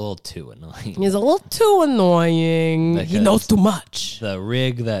out he's a little too annoying. He's a little too annoying. He knows too much. The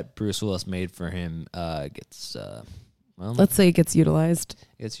rig that Bruce Willis made for him gets, let's say it gets utilized.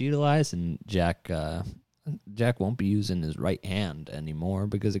 It's utilized, and Jack won't be using his right hand anymore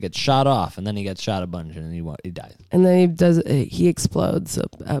because it gets shot off, and then he gets shot a bunch, and he dies. And then he explodes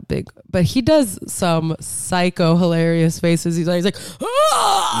a big, but he does some psycho hilarious faces. He's like,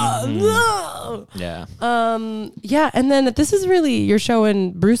 ah, no. Yeah. Yeah. And then this is really, you're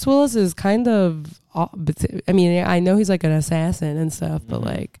showing Bruce Willis is kind of, I mean, I know he's like an assassin and stuff, but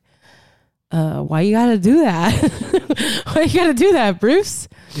like, why you gotta do that? Why you gotta do that, Bruce?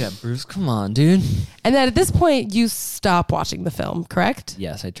 Yeah, Bruce, come on, dude. And then at this point, you stop watching the film, correct?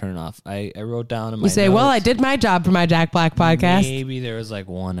 Yes, I turn it off. I wrote down in my You say, notes, well, I did my job for my Jack Black podcast. Maybe there was like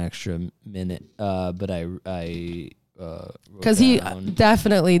one extra minute, but I because he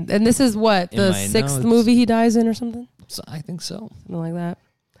definitely, and this is what, the 6th movie he dies in or something? So, I think so. Something like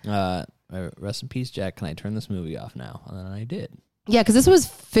that. Rest in peace, Jack. Can I turn this movie off now? And then I did. Yeah, because this was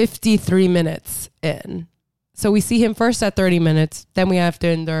 53 minutes in. So we see him first at 30 minutes. Then we have to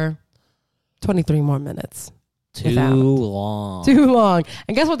endure 23 more minutes. Too long. Too long.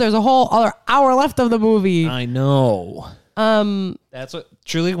 And guess what? There's a whole other hour left of the movie. I know. That's what,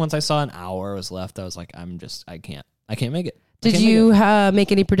 truly, once I saw an hour was left, I was like, I can't make it. Did you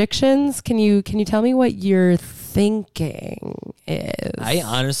make any predictions? Can you tell me what you're thinking is? I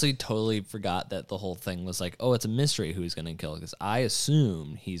honestly totally forgot that the whole thing was like, oh, it's a mystery who he's going to kill, because I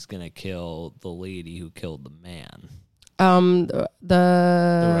assumed he's going to kill the lady who killed the man.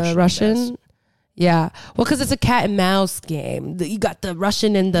 The Russian. Yeah. Well, because it's a cat and mouse game. You got the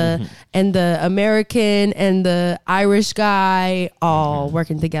Russian and the American and the Irish guy all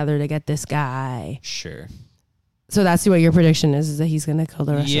working together to get this guy. Sure. So that's what your prediction is that he's going to kill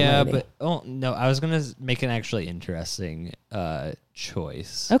the Russian lady. But no, I was going to make an actually interesting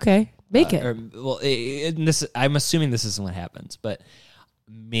choice. Okay, make it. I'm assuming this isn't what happens, but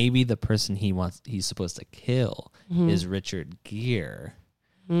maybe the person he's supposed to kill is Richard Gere.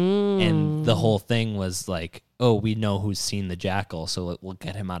 And the whole thing was like, oh, we know who's seen the Jackal, so we'll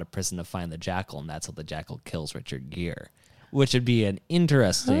get him out of prison to find the Jackal, and that's how the Jackal kills Richard Gere, which would be an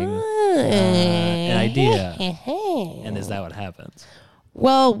interesting an idea. And is that what happens?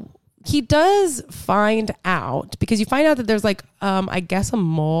 Well, he does find out, because you find out that there's like, I guess a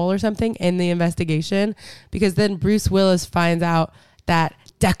mole or something in the investigation, because then Bruce Willis finds out that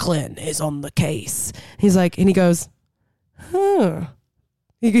Declan is on the case. He's like, and he goes, huh.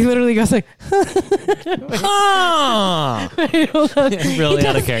 He literally goes like, huh. Wait, hold on. Yeah, really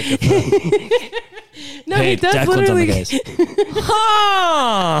out of character. No, hey, he does Declan's literally.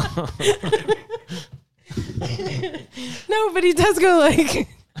 No, but he does go like.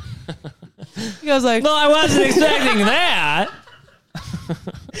 He goes like. No, I wasn't expecting that.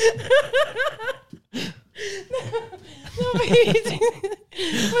 No, but he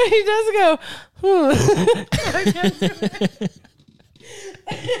does go. I can't do it.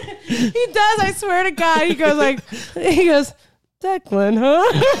 He does, I swear to God. He goes, Declan, huh?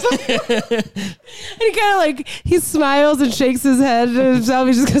 And he kind of like, he smiles and shakes his head to himself.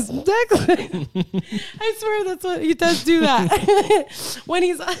 He just goes, Declan. I swear that's what he does do that. When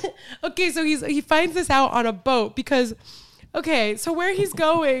he's, okay, so he finds this out on a boat because, okay, so where he's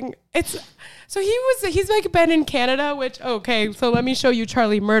going, he's like been in Canada, which, okay, so let me show you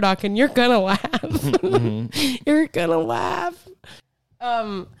Charlie Murdoch and you're gonna laugh. You're gonna laugh.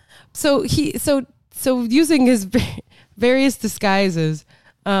 So using his various disguises,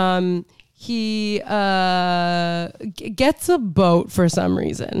 he gets a boat for some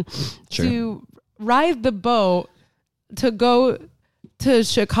reason to ride the boat to go to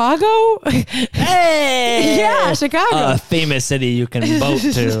Chicago. Hey, yeah, Chicago, a famous city you can boat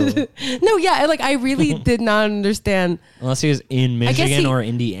to. No, yeah, like I really did not understand. Unless he was in Michigan or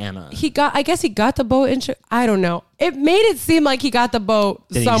Indiana. I guess he got the boat in. I don't know. It made it seem like he got the boat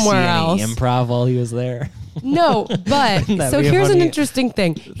somewhere else. Did he see any improv while he was there? No, but so here's an interesting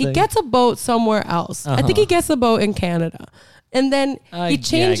thing. He gets a boat somewhere else. I think he gets the boat in Canada, and then he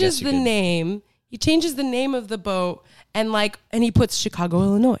changes the name. He changes the name of the boat. And he puts Chicago,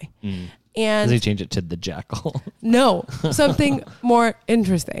 Illinois. And does he change it to the Jackal? No, something more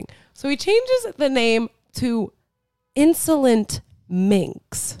interesting. So he changes the name to Insolent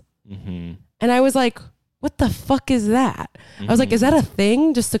Minx. And I was like, what the fuck is that? I was like, is that a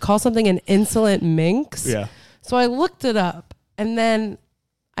thing just to call something an insolent minx? Yeah. So I looked it up, and then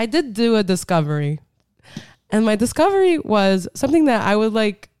I did do a discovery. And my discovery was something that I would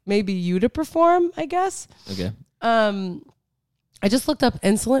like maybe you to perform, I guess. Okay. I just looked up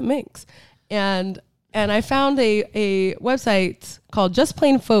insolent minx, and I found a website called Just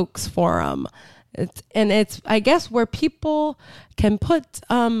Plain Folks Forum. It's I guess where people can put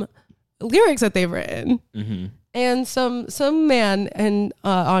lyrics that they've written. Mm-hmm. And some man in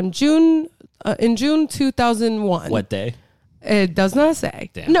June 2001. What day? It does not say.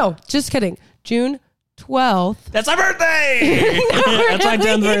 Damn. No, just kidding. June 12th. That's my birthday. No, That's my really?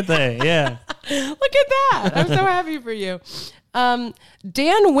 10th birthday. Yeah. Look at that. I'm so happy for you. Dan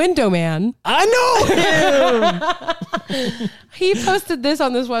Windowman. I know him. He posted this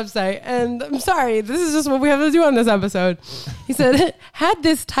on this website, and I'm sorry, this is just what we have to do on this episode. He said, had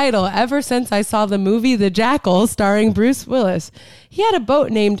this title ever since I saw the movie The Jackal starring Bruce Willis. He had a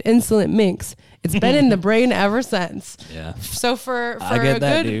boat named Insolent Minx. It's been in the brain ever since. Yeah. So for I get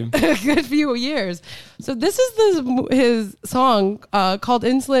that, dude. a good few years. So this is his song called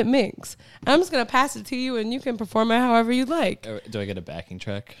Insolent Minx. I'm just going to pass it to you, and you can perform it however you like. Do I get a backing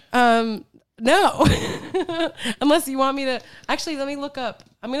track? No. Unless you want me to. Actually, let me look up.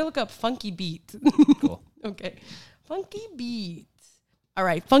 I'm going to look up funky beat. Cool. Okay. Funky beat. All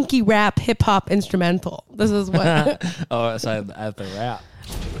right. Funky rap, hip hop, instrumental. This is what. Oh, so I have to rap.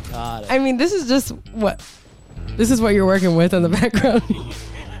 Got it. I mean, this is just what. This is what you're working with in the background.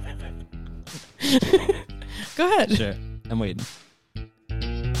 Go ahead. Sure. I'm waiting.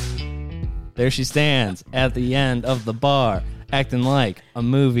 There she stands at the end of the bar, acting like a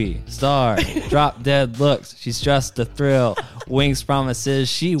movie star. Drop dead looks, she's just a thrill. Wings promises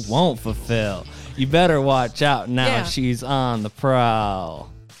she won't fulfill. You better watch out now, Yeah. she's on the prowl.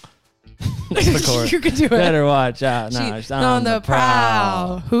 That's the chorus. You can do it. Better watch out now, she's on the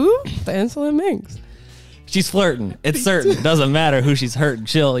prowl. Who? The Insolent Minx. She's flirting. It's certain. Doesn't matter who she's hurting.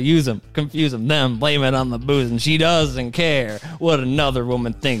 She'll use them, confuse them, blame it on the booze. And she doesn't care what another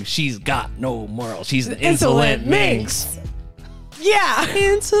woman thinks. She's got no morals. She's an insolent minx. Yeah.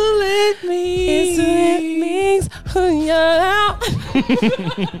 Insolent minx. Insolent minx.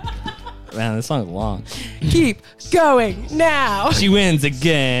 Man, this song's long. Keep going now. She wins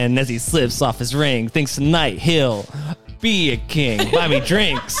again as he slips off his ring. Thinks tonight he'll be a king. Buy me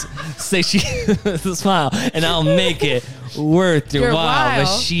drinks. Say she with a smile, and I'll make it worth your while.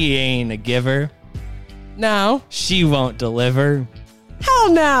 But she ain't a giver. No. She won't deliver.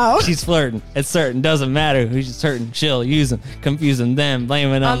 Hell no. She's flirting. It's certain. Doesn't matter who she's hurting. She'll use them, confusing them,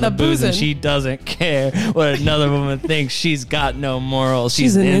 blaming on the booze, and she doesn't care what another woman thinks. She's got no morals.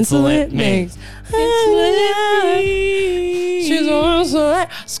 She's an insolent minx. She's also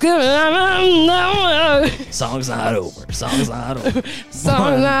Song's not over. Song's not over.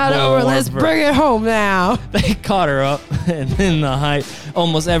 Song's not over. Let's bring it home now. They caught her up, and in the hype,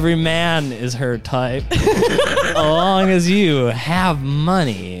 almost every man is her type. As long as you have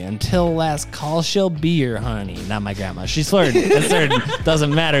money, until last call, she'll be your honey. Not my grandma. She's flirting. It's certain.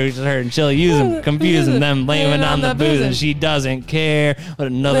 Doesn't matter who's hurting. She'll use them, confusing them, blaming on the booze, and she doesn't care what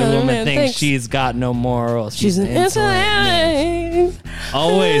another woman thinks. She's got no morals. She's an insolent minx.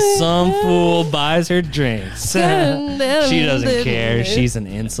 Always some fool buys her drinks. She doesn't care. She's an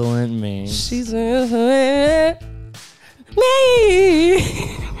insolent minx. She's an insolent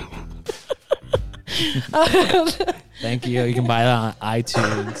minx. Thank you. You can buy that on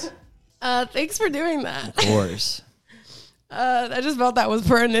iTunes. Thanks for doing that. Of course. I just felt that was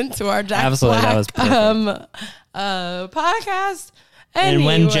pertinent to our Jack Absolutely, Black, that was perfect. podcast. And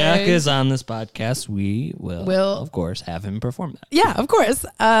when Jack Anyways. is on this podcast, we will, of course, have him perform that. Yeah, of course.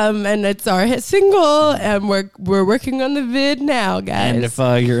 And it's our hit single, and we're working on the vid now, guys. And if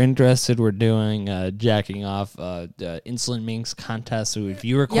you're interested, we're doing jacking off the Insolent Minx contest. So if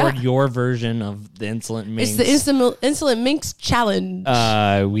you record your version of the Insolent Minx, it's the Insolent Minx challenge.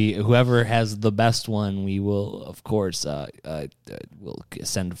 whoever has the best one, we will, of course, we'll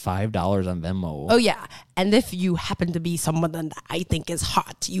send $5 on Venmo. Oh yeah, and if you happen to be someone that I think is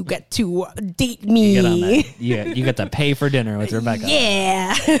hot, you get to date me. You get on that. You get to pay for dinner with Rebecca.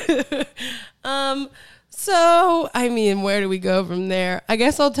 Yeah. So, I mean, where do we go from there? I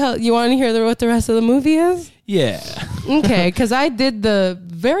guess I'll tell you. Want to hear what the rest of the movie is? Yeah. Okay, because I did the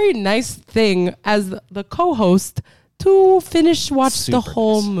very nice thing as the co-host to watch the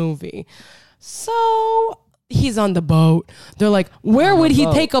whole movie. So he's on the boat. They're like, where would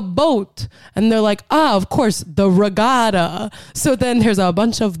he take a boat? And they're like, of course, the regatta. So then there's a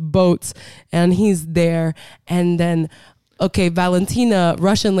bunch of boats, and he's there. And then, okay, Valentina,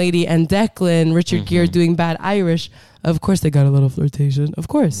 Russian lady, and Declan, Richard Gere doing bad Irish. Of course, they got a little flirtation. Of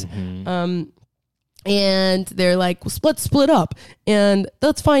course. And they're like, split up, and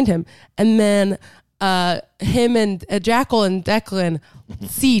let's find him. And then him and Jackal and Declan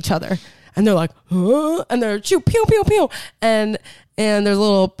see each other, and they're like, huh? And they're pew pew pew, and there's a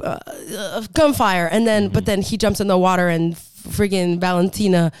little gunfire, and then but then he jumps in the water and friggin'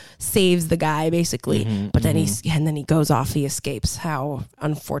 Valentina saves the guy basically, but then he goes off, he escapes. How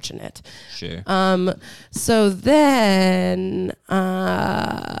unfortunate. Sure. So then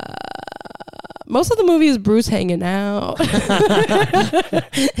most of the movie is Bruce hanging out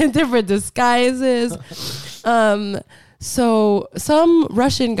in different disguises. So some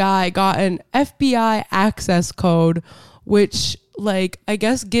Russian guy got an FBI access code, which like I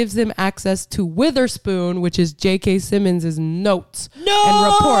guess gives him access to Witherspoon, which is J.K. Simmons' notes and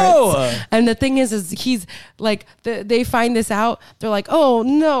reports. And the thing is he's like they find this out. They're like, oh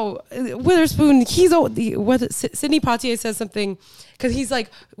no, Witherspoon. Sidney Poitier says something because he's like,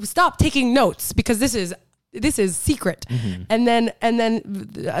 stop taking notes because this is secret. And then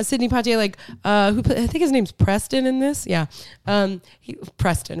Sidney Poitier, like I think his name's Preston in this. Yeah.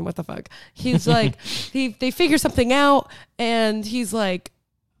 Preston, what the fuck? He's like, they figure something out and he's like,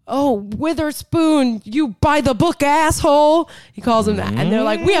 oh, Witherspoon, you buy the book, asshole. He calls him that. And they're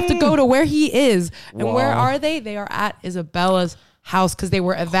like, we have to go to where he is. And where are they? They are at Isabella's house because they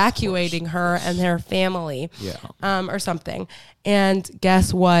were evacuating her and their family or something. And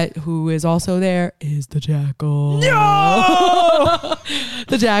guess what? Who is also there is the Jackal. No!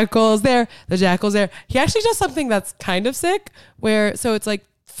 The Jackal's there. He actually does something that's kind of sick where, so it's like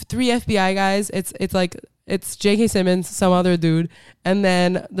 3 FBI guys. It's J.K. Simmons, some other dude, and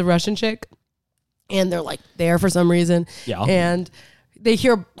then the Russian chick. And they're like there for some reason. Yeah. And they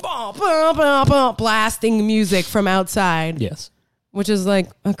hear blasting music from outside. Yes. Which is like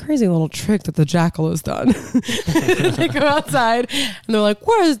a crazy little trick that the Jackal has done. They go outside and they're like,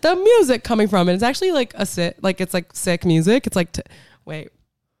 where's the music coming from? And it's actually like it's like sick music. It's like, wait,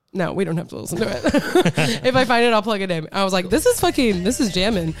 no, we don't have to listen to it. If I find it, I'll plug it in. I was like, this is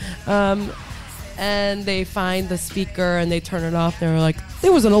jamming. And they find the speaker and they turn it off. They're like,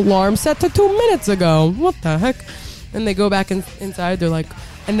 there was an alarm set to 2 minutes ago. What the heck? And they go back inside. They're like,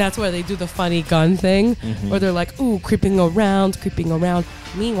 and that's where they do the funny gun thing, where they're like, ooh, creeping around.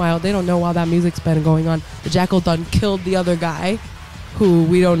 Meanwhile, they don't know while that music's been going on, the Jackal done killed the other guy, who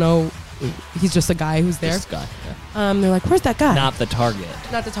we don't know. He's just a guy who's there. This guy, yeah. They're like, where's that guy? Not the target.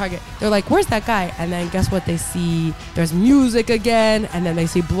 They're like, where's that guy? And then guess what they see? There's music again, and then they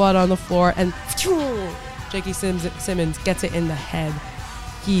see blood on the floor, and J.K. Simmons gets it in the head.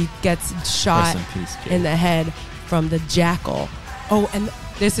 He gets shot in the head from the Jackal. Oh, and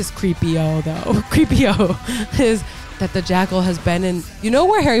this is creepy-o, though. Creepy-o is that the Jackal has been in... You know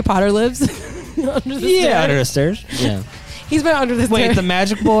where Harry Potter lives? Under the stairs? Under the stairs. Yeah. He's been under the stairs. Wait, the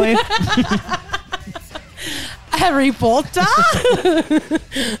magic boy? Harry Potter?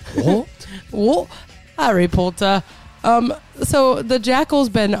 What? Harry Potter. So the Jackal's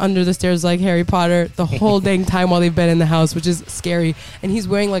been under the stairs like Harry Potter the whole dang time while they've been in the house, which is scary. And he's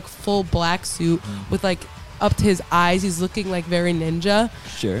wearing like full black suit with like... up to his eyes. He's looking like very ninja.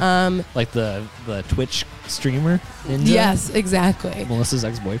 Sure. Like the Twitch streamer ninja? Yes, exactly. Melissa's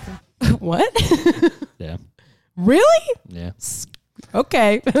ex-boyfriend. What? Yeah. Really? Yeah.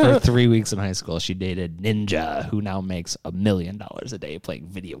 Okay. For 3 weeks in high school, she dated Ninja, who now makes $1 million a day playing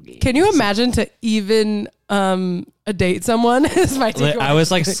video games. Can you imagine to even date someone? I was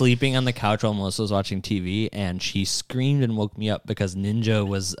like sleeping on the couch while Melissa was watching TV, and she screamed and woke me up because Ninja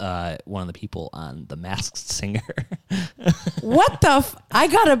was one of the people on The Masked Singer. What the? I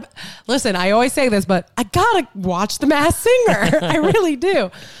gotta listen. I always say this, but I gotta watch The Masked Singer. I really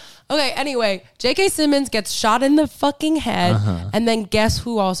do. Okay, anyway, J.K. Simmons gets shot in the fucking head, and then guess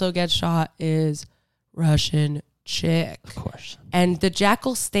who also gets shot is Russian chick. Of course. And the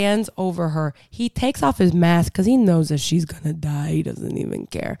Jackal stands over her. He takes off his mask because he knows that she's gonna die. He doesn't even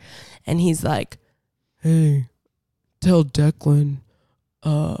care. And he's like, hey, tell Declan,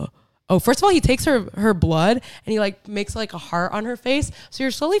 first of all, he takes her blood and he like makes like a heart on her face. So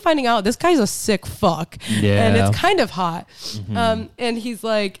you're slowly finding out this guy's a sick fuck. Yeah. And it's kind of hot. And he's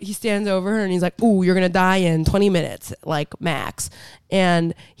like, he stands over her and he's like, ooh, you're going to die in 20 minutes, like max.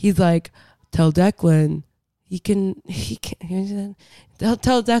 And he's like, tell Declan tell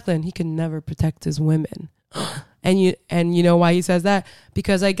Declan he can never protect his women. And you know why he says that?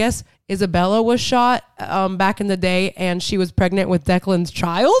 Because I guess Isabella was shot back in the day and she was pregnant with Declan's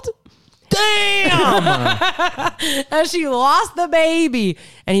child. Damn! And she lost the baby.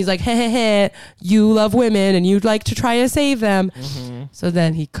 And he's like, hey, you love women and you'd like to try to save them. So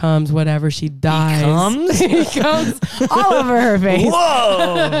then he comes, whatever, she dies. He comes all over her face.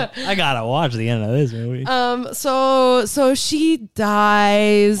 Whoa! I gotta watch the end of this movie. So she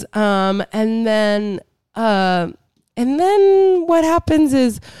dies. And then what happens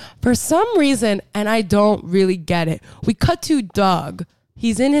is, for some reason, and I don't really get it, we cut to Doug.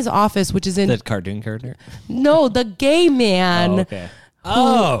 He's in his office, which is in... The cartoon character? No, the gay man. Oh, okay.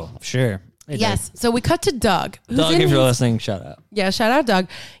 Oh, sure. Hey, yes. Doug. So we cut to Doug. Doug, if you're listening, shout out. Yeah, shout out Doug.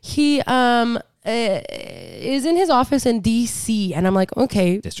 He is in his office in D.C. And I'm like,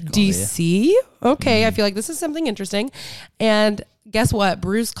 okay, D.C.? Okay, I feel like this is something interesting. And guess what?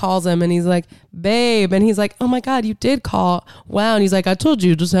 Bruce calls him and he's like, babe. And he's like, oh my God, you did call. Wow. And he's like, I told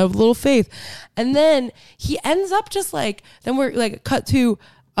you, just have a little faith. And then he ends up just like, then we're like cut to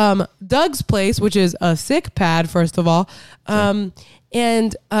Doug's place, which is a sick pad, first of all. And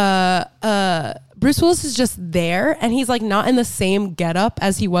Bruce Willis is just there, and he's like not in the same getup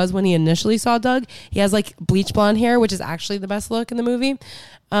as he was when he initially saw Doug. He has like bleach blonde hair, which is actually the best look in the movie.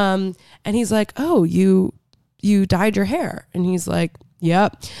 And he's like, oh, you dyed your hair. And he's like,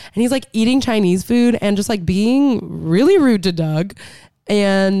 yep. And he's like eating Chinese food and just like being really rude to Doug.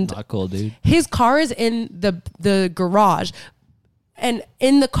 And not cool, dude. His car is in the garage, and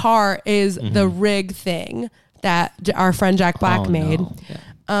in the car is the rig thing that our friend Jack Black made. No.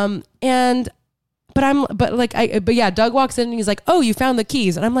 Yeah. But yeah, Doug walks in and he's like, oh, you found the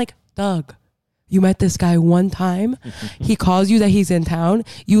keys. And I'm like, Doug, you met this guy one time. He calls you that he's in town.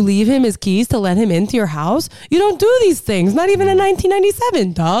 You leave him his keys to let him into your house. You don't do these things. Not even in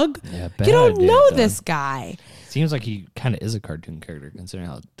 1997, Doug. Yeah, you don't know Doug. This guy. Seems like he kind of is a cartoon character considering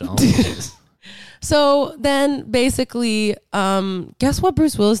how dumb he is. So then basically, guess what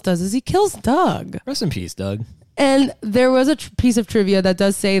Bruce Willis does is he kills Doug. Rest in peace, Doug. And there was a piece of trivia that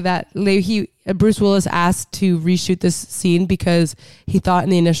does say that Bruce Willis asked to reshoot this scene because he thought in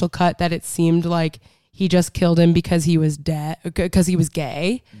the initial cut that it seemed like he just killed him because he was dead, because he was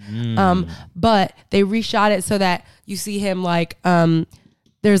gay. But they reshot it so that you see him like,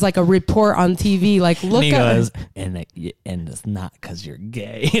 there's like a report on TV, like look and he at goes, and it's not because you're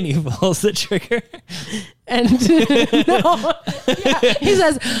gay, and he pulls the trigger. And no, yeah, he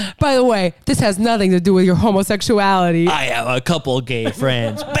says, by the way, this has nothing to do with your homosexuality. I have a couple gay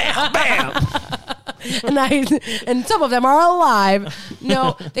friends. Bam, bam. and some of them are alive.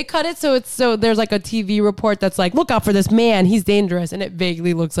 No, they cut it so there's like a TV report that's like, look out for this man, he's dangerous, and it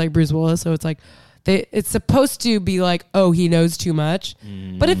vaguely looks like Bruce Willis. So it's like it's supposed to be like, oh, he knows too much,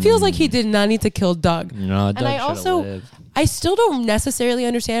 but it feels like he did not need to kill Doug. No, Doug I still don't necessarily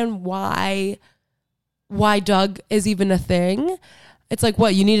understand why Doug is even a thing. It's like,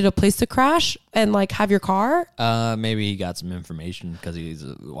 what, you needed a place to crash and like have your car? Maybe he got some information because he's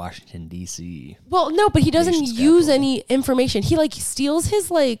Washington D.C. Well, no, but he doesn't use any information. He like steals his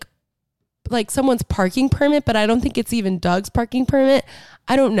like someone's parking permit, but I don't think it's even Doug's parking permit.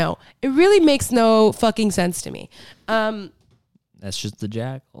 I don't know. It really makes no fucking sense to me. That's just the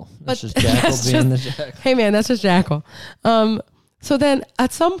Jackal. That's just Jackal being the Jackal. Hey man, that's just Jackal. So then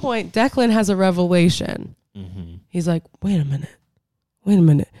at some point, Declan has a revelation. He's like, wait a minute.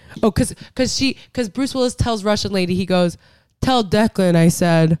 Oh, because Bruce Willis tells Russian lady, he goes, tell Declan I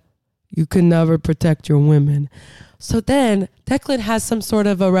said you can never protect your women. So then Declan has some sort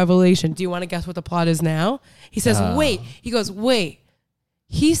of a revelation. Do you want to guess what the plot is now? He says, wait. He goes, wait.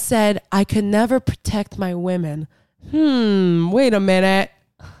 He said, I could never protect my women. Wait a minute.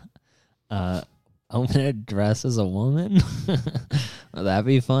 I'm going to dress as a woman? Would that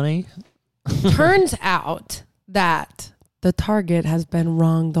be funny? Turns out that the target has been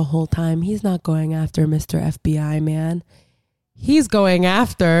wrong the whole time. He's not going after Mr. FBI, man. He's going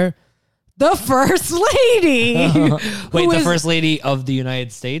after the First Lady. Wait, the First Lady of the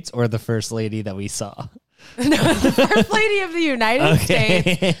United States or the First Lady that we saw? No, the First Lady of the United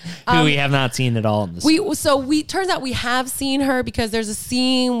States. Who we have not seen at all in this. Turns out we have seen her because there's a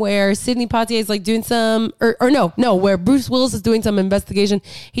scene where Sidney Poitier is like doing some, where Bruce Willis is doing some investigation.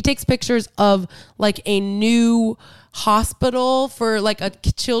 He takes pictures of like a new hospital for like a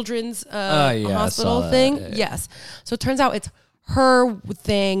children's hospital thing. Yeah. Yes. So it turns out it's her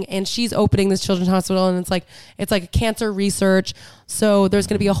thing and she's opening this children's hospital and it's like a cancer research. So there's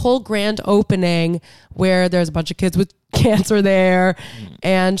going to be a whole grand opening where there's a bunch of kids with cancer there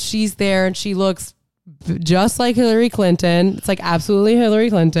and she's there and she looks just like Hillary Clinton. It's like absolutely Hillary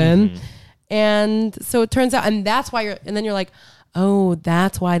Clinton. And so it turns out, and that's why you're like, oh,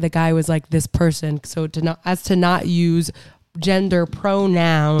 that's why the guy was like this person. So to not use gender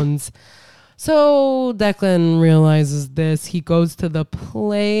pronouns. So Declan realizes this. He goes to the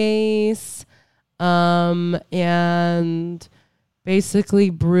place, and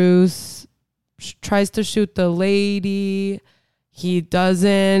basically Bruce tries to shoot the lady. He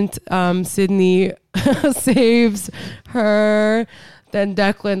doesn't. Sydney saves her. Then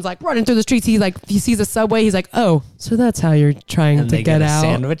Declan's like running through the streets. He sees a subway. He's like, oh, so that's how you're trying to get out.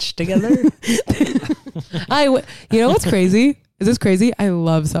 Sandwich together. You know what's crazy? Is this crazy? I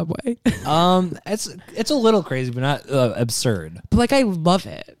love Subway. It's a little crazy, but not absurd. But like, I love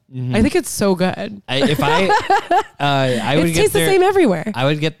it. Mm-hmm. I think it's so good. I would it tastes the same everywhere. I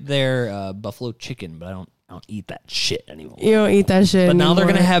would get their buffalo chicken, but I don't eat that shit anymore. You don't eat that shit But anymore. now they're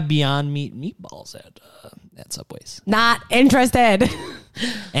gonna have Beyond Meat meatballs at Subways. Not interested.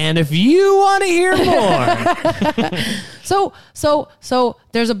 And if you want to hear more, so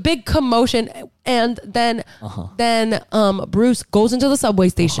there's a big commotion, and then Bruce goes into the subway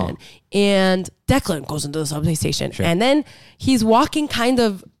station, and Declan goes into the subway station, and then he's walking kind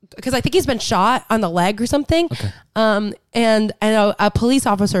of, because I think he's been shot on the leg or something. Okay. And a police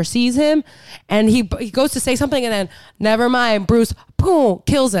officer sees him, and he goes to say something, and then never mind, Bruce boom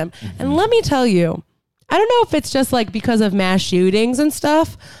kills him. Mm-hmm. And let me tell you, I don't know if it's just like because of mass shootings and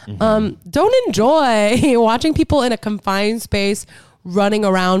stuff. Mm-hmm. Don't enjoy watching people in a confined space running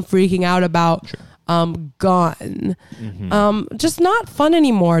around freaking out about gun. Mm-hmm. Just not fun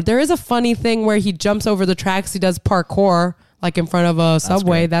anymore. There is a funny thing where he jumps over the tracks. He does parkour like in front of a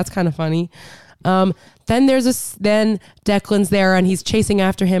subway. That's kind of funny. Then Declan's there and he's chasing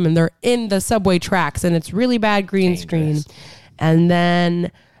after him, and they're in the subway tracks, and it's really bad green screen. And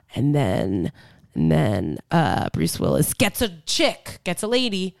then Bruce Willis gets a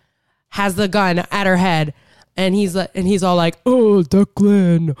lady, has the gun at her head, and he's all like, "Oh,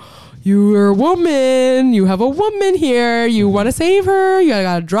 Declan, you're a woman. You have a woman here. You want to save her. You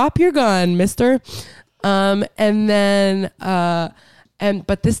gotta drop your gun, mister." But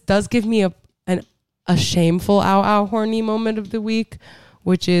this does give me a shameful ow horny moment of the week,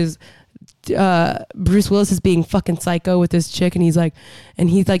 which is Bruce Willis is being fucking psycho with this chick, and he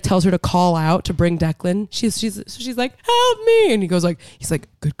tells her to call out to bring Declan. She's like, help me, and he's like,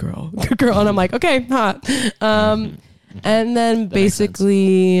 good girl, and I'm like, okay, hot. And then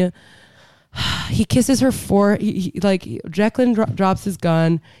basically he kisses her Declan drops his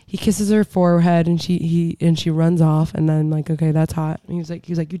gun, he kisses her forehead, and she runs off, and then like, okay, that's hot. And he's like,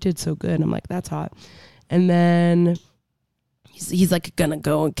 you did so good, and I'm like, that's hot. And then he's like gonna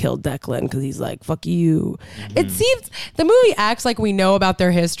go and kill Declan because he's like, fuck you. Mm-hmm. It seems the movie acts like we know about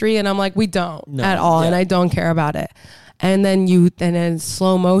their history, and I'm like, we don't at all. Yeah. And I don't care about it. And then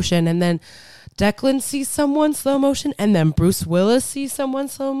slow motion, and then Declan sees someone slow motion, and then Bruce Willis sees someone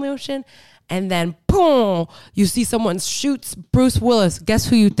slow motion, and then boom, you see someone shoots Bruce Willis. Guess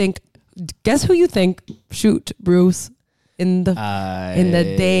who you think shoot Bruce in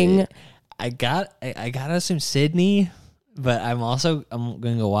the ding? I gotta assume Sydney. But I'm going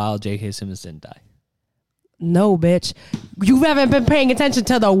to go wild. J.K. Simmons didn't die. No, bitch. You haven't been paying attention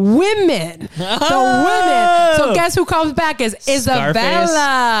to the women. The women. So guess who comes back is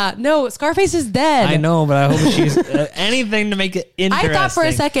Isabella. No, Scarface is dead. I know, but I hope she's anything to make it interesting. I thought for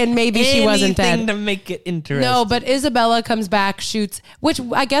a second maybe she wasn't dead. Anything to make it interesting. No, but Isabella comes back, shoots, which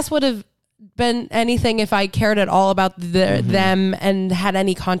I guess would have been anything if I cared at all about them and had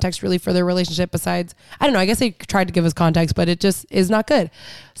any context really for their relationship besides, I don't know, I guess they tried to give us context, but it just is not good.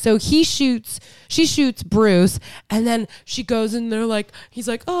 So she shoots Bruce, and then she goes, and he's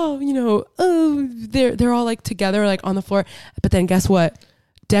like, they're all like together, like on the floor. But then guess what?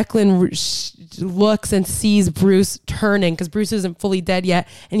 Declan looks and sees Bruce turning, because Bruce isn't fully dead yet,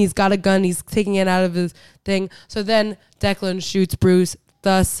 and he's got a gun. He's taking it out of his thing. So then Declan shoots Bruce,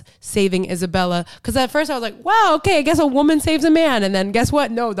 thus saving Isabella. Because at first I was like, wow, okay, I guess a woman saves a man. And then guess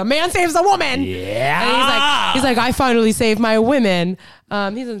what? No, the man saves the woman. Yeah. And he's like, I finally saved my women. He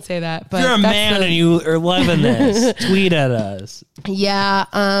doesn't say that. But you're a man and you are loving this. Tweet at us. Yeah.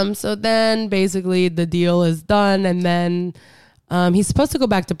 So then basically the deal is done. And then he's supposed to go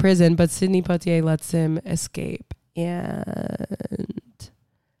back to prison, but Sidney Poitier lets him escape.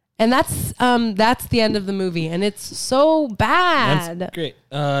 And that's the end of the movie, and it's so bad. That's great.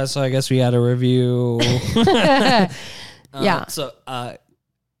 So I guess we had a review. Yeah. So I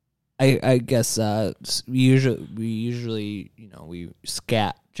guess we usually we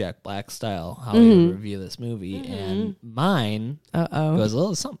scat Jack Black style how we review this movie, and mine goes a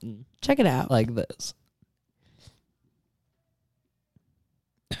little something. Check it out, like this.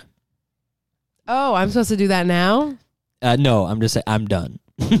 Oh, I'm supposed to do that now? No, I'm just saying I'm done.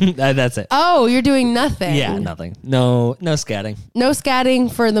 That's it. Oh, you're doing nothing. Yeah, nothing. No scatting. No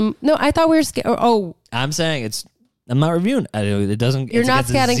scatting for the. No, I thought we were. Oh, I'm saying it's. I'm not reviewing. It doesn't. You're not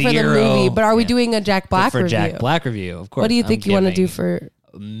scatting for the movie, but are we doing a Jack Black review? For Jack Black review, of course. What do you think you want to do for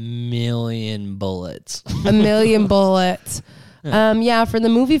a million bullets? A million bullets. Yeah, for the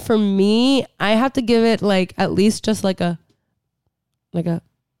movie, for me, I have to give it like at least just like a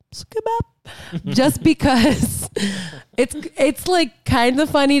skip up. Just because it's like kind of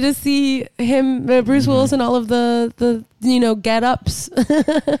funny to see him, Bruce Willis, and all of the get ups.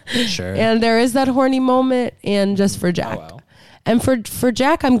 Sure. And there is that horny moment, and just for Jack. Oh, wow. And for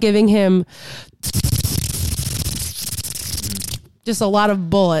Jack, I'm giving him just a lot of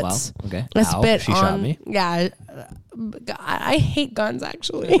bullets. Wow. Okay. I spit she on. Shot me. Yeah. I hate guns,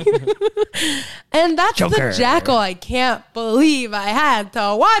 actually. And that's Joker. the Jackal. I can't believe I had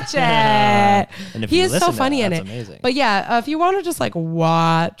to watch it. And he is so funny in it. Amazing. But yeah, if you want to just like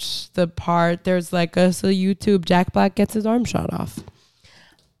watch the part, there's like a YouTube Jack Black gets his arm shot off.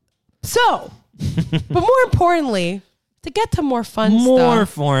 So, but more importantly, to get to more fun stuff. More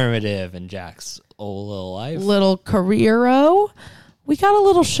formative in Jack's old little life. Little career-o. We got a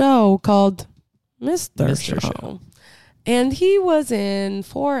little show called Mr. Show. And he was in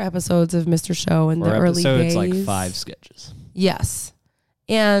 4 episodes of Mr. Show in the early days. Like 5 sketches. Yes.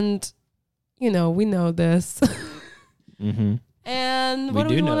 And, we know this. Mm-hmm. And what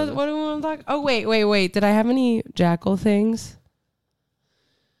do we want to talk? Oh, wait. Did I have any Jackal things?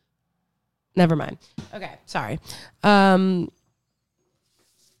 Never mind. Okay, sorry. So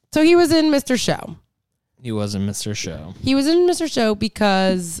he was in Mr. Show. He was in Mr. Show. He was in Mr. Show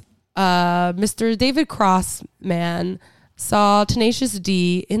because Mr. David Crossman saw Tenacious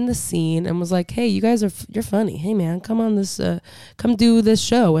D in the scene and was like, "Hey, you guys you're funny. Hey, man, come on come do this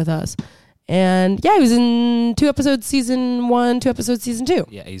show with us." And yeah, he was in 2 episodes season 1, 2 episodes season 2.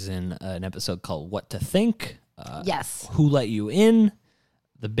 Yeah, he's in an episode called "What to Think." Yes. Who Let You In?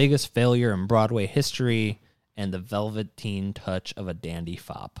 The Biggest Failure in Broadway History, and The Velveteen Touch of a Dandy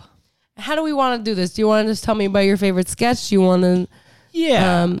Fop. How do we want to do this? Do you want to just tell me about your favorite sketch? Do you want to?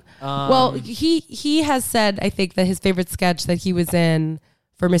 Yeah. Well, he has said, I think, that his favorite sketch that he was in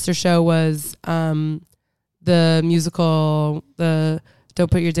for Mr. Show was the musical, the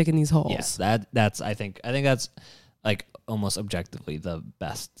Don't Put Your Dick in These Holes. Yes, that's I think that's like almost objectively the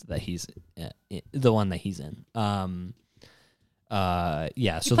best that he's the one that he's in.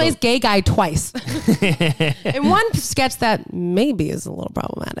 Yeah, he plays gay guy twice. In one sketch that maybe is a little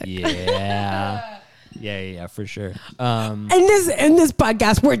problematic. Yeah, for sure. In this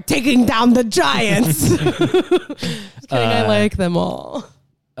podcast, we're taking down the giants. Just kidding, I like them all.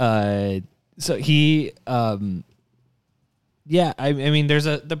 So he, yeah, I mean, there's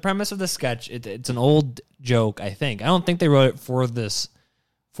the premise of the sketch. It's an old joke, I think. I don't think they wrote it for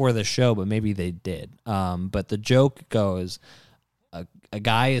the show, but maybe they did. But the joke goes. A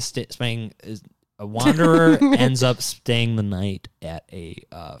guy is a wanderer ends up staying the night at a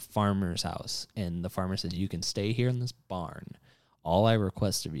farmer's house, and the farmer says, "You can stay here in this barn. All I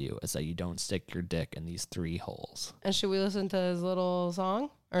request of you is that you don't stick your dick in these 3 holes." And should we listen to his little song?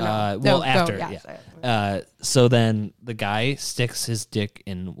 Or no? After, yeah. So then the guy sticks his dick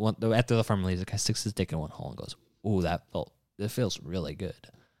in one. After the farmer leaves, the guy sticks his dick in one hole and goes, "Ooh, it feels really good."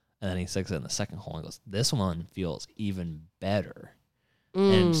 And then he sticks it in the second hole and goes, "This one feels even better."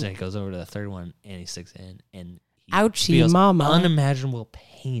 And so he goes over to the third one and he sticks it in, and he feels mama, unimaginable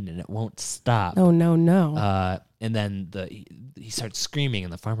pain, and it won't stop. Oh no! And then he starts screaming,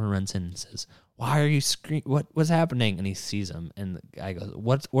 and the farmer runs in and says, "Why are you screaming? What's happening?" And he sees him, and the guy goes,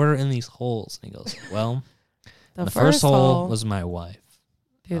 "What are in these holes?" And he goes, "Well, the first hole was my wife.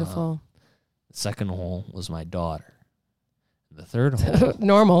 Beautiful. The second hole was my daughter. The third hole,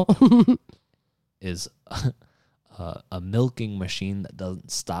 normal, is." A milking machine that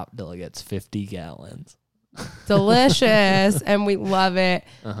doesn't stop till it gets 50 gallons. Delicious. And we love it.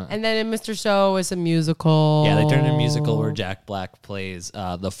 And then in Mr. Show is a musical. Yeah, they turned a musical where Jack Black plays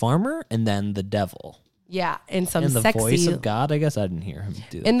the farmer and then the devil. Yeah, in the sexy... voice of God, I guess I didn't hear him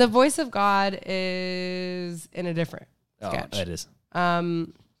do that. And the voice of God is in a different sketch. Oh, it is.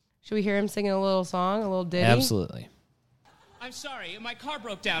 Should we hear him singing a little song, a little ditty? Absolutely. I'm sorry, my car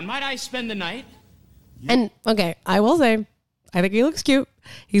broke down. Might I spend the night? And okay, I will say, I think he looks cute.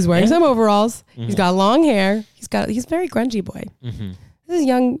 He's wearing some overalls. Mm-hmm. He's got long hair. He's very grungy boy. Mm-hmm. This is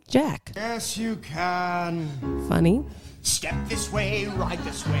young Jack. Yes, you can. Funny. Step this way, right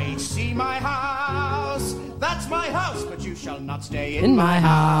this way. See my house. That's my house, but you shall not stay in my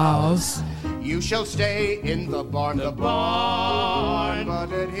house. You shall stay in the barn. The barn mind,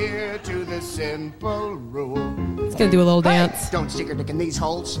 but adhere to the simple rule. It's gonna do a little dance. Don't stick your dick in these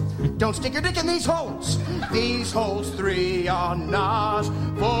holes. Don't stick your dick in these holes. These holes 3 are not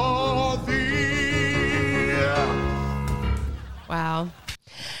for thee. Wow.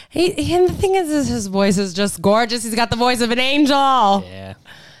 And the thing is his voice is just gorgeous. He's got the voice of an angel. Yeah.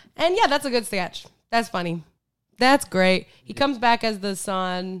 And yeah, that's a good sketch. That's funny. That's great. He comes back as the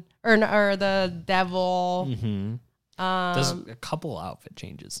son or the devil. Mm-hmm. There's a couple outfit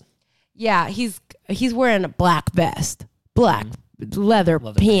changes. Yeah, he's wearing a black vest, black leather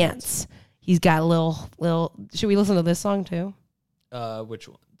pants. He's got a little. Should we listen to this song too? Which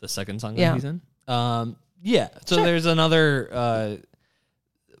one? The second song Yeah. that he's in? Yeah. So Sure. there's another.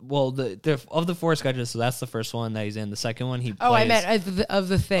 Well, of the 4 sketches, so that's the first one that he's in. The second one he plays. Oh, I meant of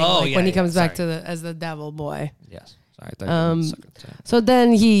the thing. Oh, like yeah, when he yeah, comes back sorry. as the devil boy. Yes. Sorry. So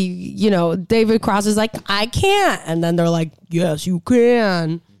then he, David Cross is like, I can't. And then they're like, yes, you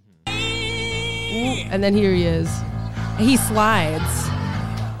can. And then here he is. He slides.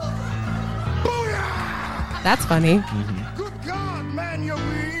 That's funny. Mm-hmm. Good God, man, you're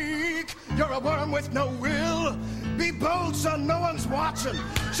weak. You're a worm with no will. Be bold, son, no one's watching.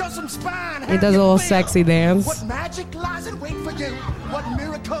 Show some spine. He does a little sexy dance. What magic lies in wait for you? What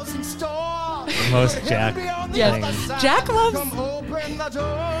miracles in store? Most Jack. Yes. Jack loves. Come open the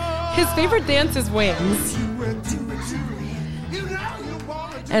door. His favorite dance is wings. Do it, do it, do it. You know you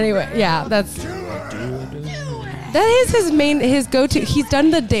wanna do Anyway, it. yeah, that is his go-to. He's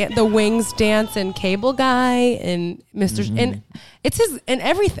done the wings dance in Cable Guy and Mr. And it's his in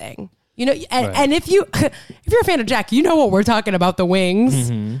everything. And if you're a fan of Jack, you know what we're talking about, the wings.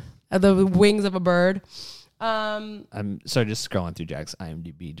 The wings of a bird. I'm just scrolling through Jack's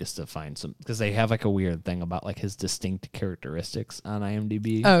IMDb just to find some, because they have like a weird thing about like his distinct characteristics on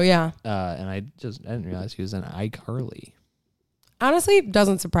IMDb. Oh yeah. And I didn't realize he was in iCarly. Honestly, it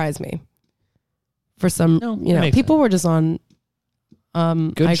doesn't surprise me. For some, people were just on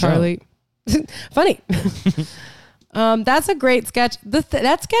iCarly. Funny. That's a great sketch.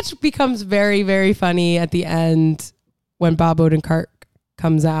 That sketch becomes very, very funny at the end when Bob Odenkirk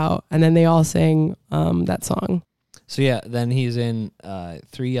comes out, and then they all sing that song. So yeah, then he's in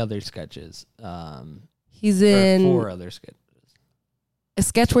 3 other sketches. He's in 4 other sketches. A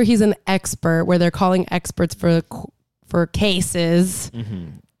sketch where he's an expert, where they're calling experts for cases,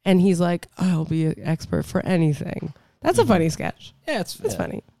 and he's like, "I'll be an expert for anything." That's a funny sketch. Yeah, it's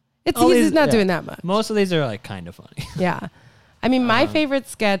funny. He's not doing that much. Most of these are like kind of funny. Yeah. I mean, my favorite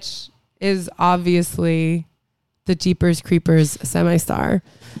sketch is obviously the Jeepers Creepers semi-star.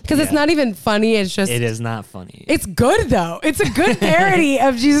 Because it's not even funny. It's just... It is not funny. It's good, though. It's a good parody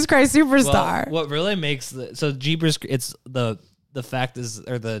of Jesus Christ Superstar. Well, what really makes... Jeepers... It's the fact is...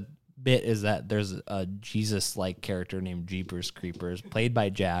 Or the bit is that there's a Jesus-like character named Jeepers Creepers, played by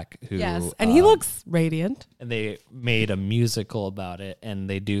Jack, who... Yes, and he looks radiant. And they made a musical about it, and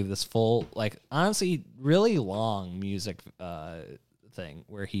they do this full, like, honestly, really long music thing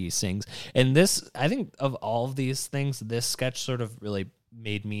where he sings. And this, I think, of all of these things, this sketch sort of really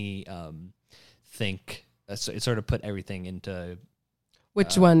made me think. It sort of put everything into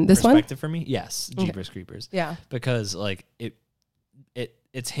which one? This one? Perspective for me. Yes, Jeepers Creepers. Yeah, because like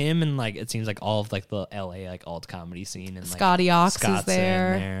it's him, and like it seems like all of like the LA like alt comedy scene, and Scotty Ox Scott's is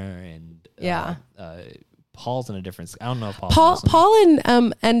there, and Paul's in a different. I don't know if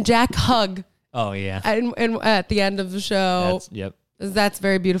Paul and Jack hug. Oh yeah, and at the end of the show, that's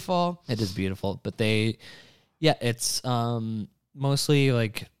very beautiful. It is beautiful, but it's mostly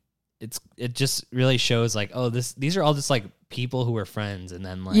like it just really shows like, oh, these are all just like people who are friends, and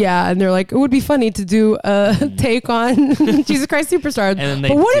then like and they're like, it would be funny to do a take on Jesus Christ Superstar,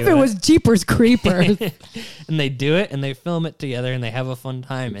 but what if it was Jeepers Creepers? And they do it, and they film it together, and they have a fun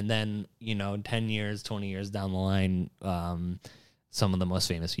time, and then 10 years, 20 years down the line, some of the most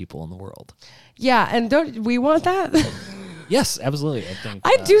famous people in the world. Yeah, and don't we want that? Yes, absolutely.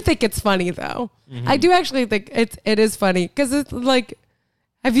 I do think it's funny though. I do actually think it is funny because it's like,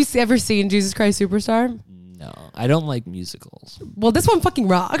 have you ever seen Jesus Christ Superstar? No, I don't like musicals. Well, this one fucking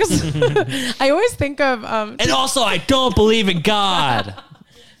rocks. I always think of and also I don't believe in God.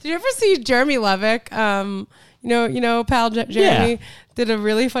 Did you ever see Jeremy Levick? Pal Jeremy did a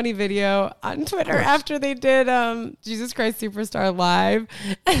really funny video on Twitter after they did Jesus Christ Superstar live,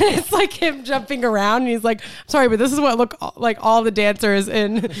 and it's like him jumping around, and he's like, "Sorry, but this is what like all the dancers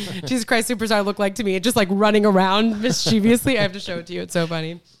in Jesus Christ Superstar look like to me, just like running around mischievously." I have to show it to you; it's so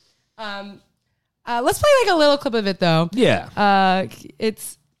funny. Let's play like a little clip of it though. Yeah.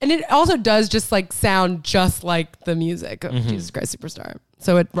 And it also does just like sound just like the music of Jesus Christ Superstar,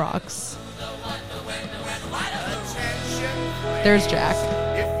 so it rocks. Attention, There's Jack.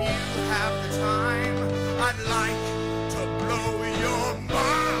 If you have the time, I'd like to blow your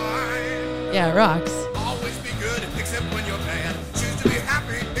mind. Yeah, it rocks. Always be good, except when you're bad. Choose to be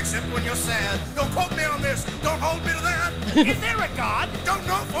happy, except when you're sad. Don't quote me on this, don't hold me to that. Is there a God? Don't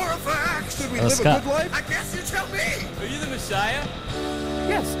know for a fact. Should we live a good life? I guess you tell me. Are you the Messiah?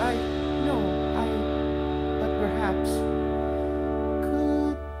 Yes, but perhaps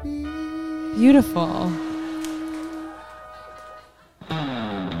could be. Beautiful.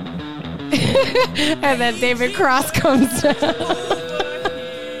 And then David Cross comes down.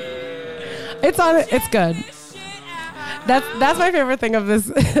 It's good. That's my favorite thing of this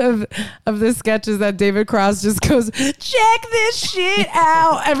of this sketch is that David Cross just goes, check this shit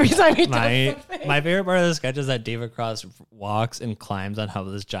out every time he does something. My favorite part of the sketch is that David Cross walks and climbs on top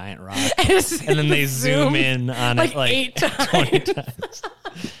of this giant rock, and then they zoom in on it like 8 times. 20 times.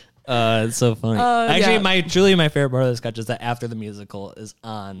 It's so funny. Actually, my favorite part of the sketch is that after the musical is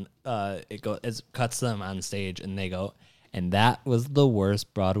on, it cuts them on stage, and they go, and that was the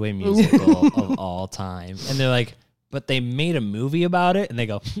worst Broadway musical of all time. And they're like, but they made a movie about it, and they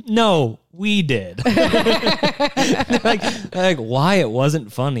go, no, we did. they're like, why it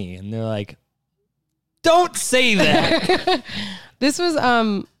wasn't funny? And they're like, don't say that. This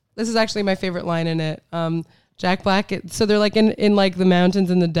is actually my favorite line in it. Jack Black. So they're like in like the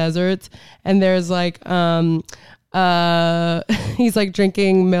mountains and the deserts, and there's like he's like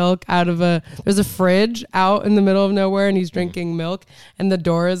drinking milk out of there's a fridge out in the middle of nowhere, and he's drinking milk, and the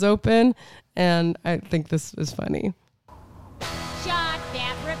door is open, and I think this is funny. Shut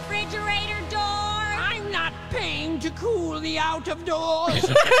that refrigerator door. I'm not paying to cool the out of doors.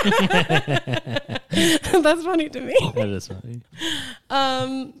 That's funny to me. That is funny.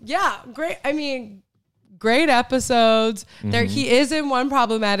 Yeah, great. I mean, great episodes. There, he is in one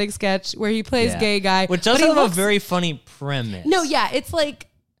problematic sketch where he plays gay guy, which does have a very funny premise. No, yeah, it's like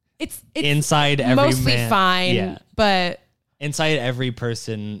it's inside every mostly man, fine, but inside every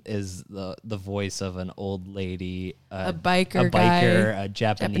person is the voice of an old lady, a biker, a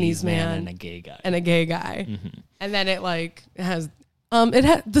Japanese man, and a gay guy. Mm-hmm. And then it like has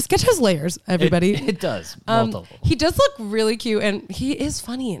the sketch has layers, everybody. It does. Multiple. He does look really cute, and he is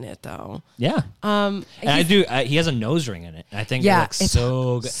funny in it though. Yeah. And he has a nose ring in it. I think it looks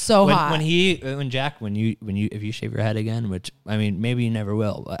so good. So hot. If you shave your head again, which I mean maybe you never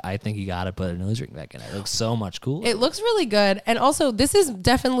will, but I think you gotta put a nose ring back in it. It looks so much cooler. It looks really good. And also this is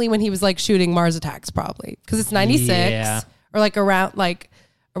definitely when he was like shooting Mars Attacks, probably. Because it's 96 or like around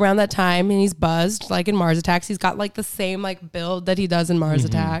that time, and he's buzzed like in Mars Attacks. He's got like the same like build that he does in Mars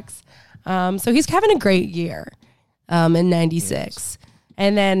Attacks. So he's having a great year in 96. Yes.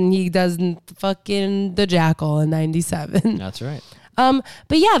 And then he does fucking the Jackal in 97. That's right.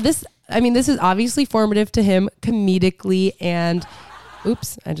 But yeah, this is obviously formative to him comedically, and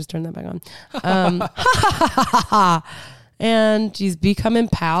oops, I just turned that back on. And he's becoming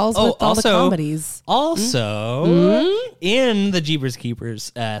pals with all the comedies. Also, in the Jeepers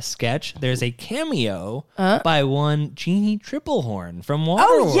Keepers sketch, there's a cameo by one Jeannie Triplehorn from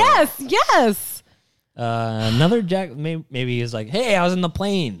Waterworld. Oh, yes. Another Jack, maybe he's like, hey, I was in the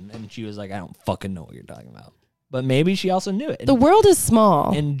plane. And she was like, I don't fucking know what you're talking about. But maybe she also knew it. The world is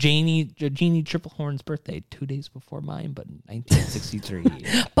small. And Jeannie Triplehorn's birthday, 2 days before mine, but in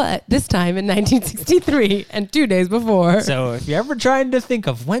 1963. But this time in 1963 and 2 days before. So if you're ever trying to think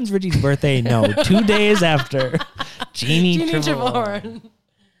of when's Richie's birthday, no, 2 days after Jeannie Triplehorn.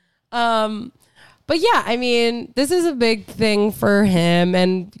 But yeah, I mean, this is a big thing for him,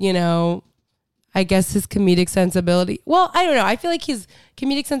 and you know, I guess his comedic sensibility. Well, I don't know. I feel like his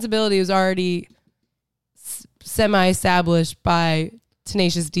comedic sensibility was already semi-established by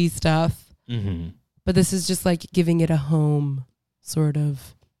Tenacious D stuff, but this is just like giving it a home, sort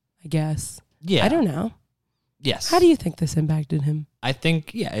of, I guess. Yeah, I don't know. Yes. How do you think this impacted him? I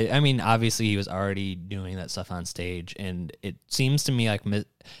think, I mean, obviously he was already doing that stuff on stage, and it seems to me like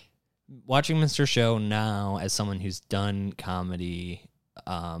watching Mr. Show now as someone who's done comedy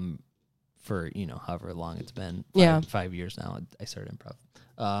for, you know, however long it's been. 5 years now. I started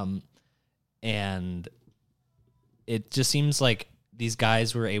improv. And it just seems like these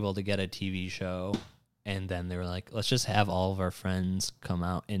guys were able to get a TV show, and then they were like, let's just have all of our friends come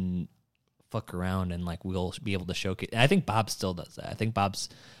out and fuck around, and like we'll be able to showcase. And I think Bob still does that. I think Bob's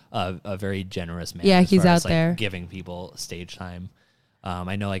a very generous man. Yeah, he's out as, like, there giving people stage time.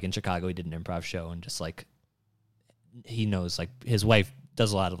 I know, like in Chicago, he did an improv show, and just like he knows, like his wife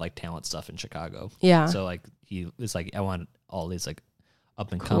does a lot of like talent stuff in Chicago. Yeah, so like he was like, I want all these like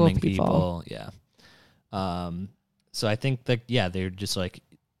up and coming people. Yeah. So I think that they're just like,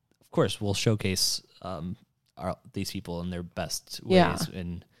 of course we'll showcase these people in their best ways.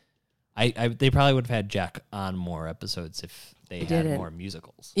 And they probably would have had Jack on more episodes if they had more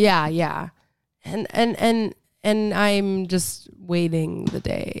musicals. Yeah. And I'm just waiting for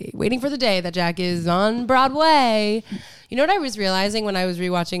the day that Jack is on Broadway. You know what I was realizing when I was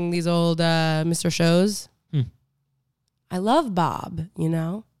rewatching these old Mr. shows? I love Bob,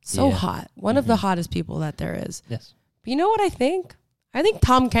 so hot. One of the hottest people that there is. Yes. But you know what I think? I think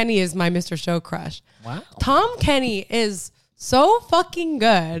Tom Kenny is my Mr. Show crush. Wow. Tom Kenny is so fucking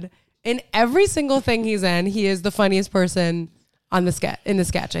good in every single thing he's in. He is the funniest person in the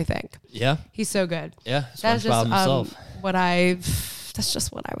sketch, I think. Yeah. He's so good. Yeah. That's just himself. That's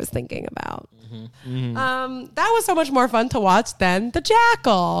just what I was thinking about. That was so much more fun to watch than the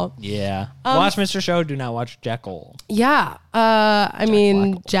Jackal. Yeah. Watch Mr. Show. Do not watch Jackal. Yeah. I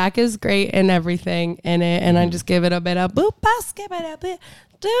mean, Jack is great in everything in it, and I just give it a bit of boop, skip it a bit.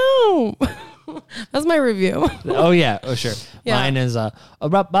 Doom. That's my review. Oh yeah. Oh sure. Yeah. Mine is a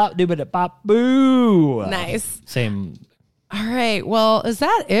bop bop doobity bop boo. Nice. Same. All right. Well, is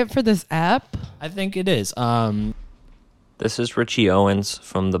that it for this ep? I think it is. This is Richie Owens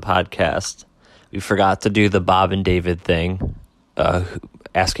from the podcast. We forgot to do the Bob and David thing,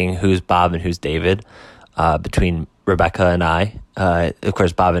 asking who's Bob and who's David, between Rebecca and I. Of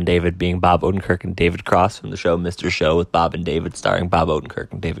course, Bob and David being Bob Odenkirk and David Cross from the show Mr. Show with Bob and David, starring Bob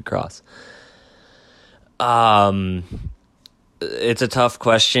Odenkirk and David Cross. It's a tough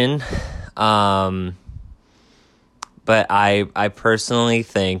question, but I personally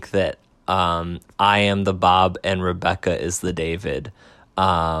think that I am the Bob and Rebecca is the David.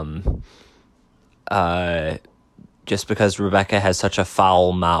 Just because Rebecca has such a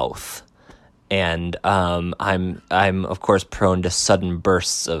foul mouth, and I'm of course prone to sudden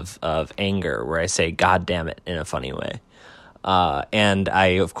bursts of anger where I say "God damn it" in a funny way. And I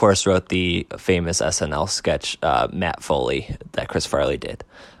of course wrote the famous SNL sketch Matt Foley that Chris Farley did,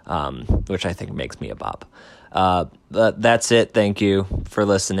 which I think makes me a Bob. But that's it. Thank you for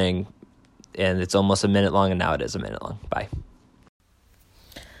listening. And it's almost a minute long, and now it is a minute long. Bye.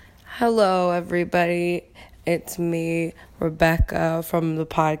 Hello, everybody. It's me, Rebecca, from the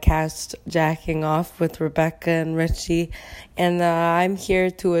podcast Jacking Off with Rebecca and Richie. And I'm here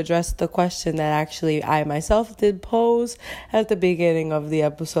to address the question that actually I myself did pose at the beginning of the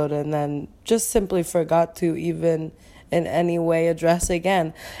episode and then just simply forgot to even in any way address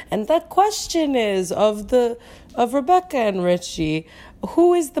again. And that question is of Rebecca and Richie,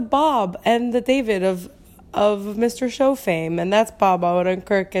 who is the Bob and the David of Mr. Show fame? And that's Bob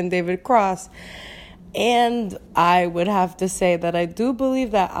Odenkirk and David Cross. And I would have to say that I do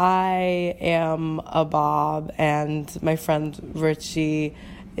believe that I am a Bob and my friend Richie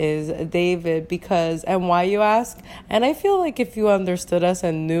is David, because, and why you ask? And I feel like if you understood us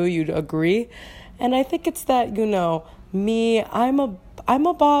and knew, you'd agree. And I think it's that, me, I'm a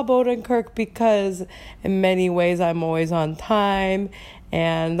Bob Odenkirk because in many ways I'm always on time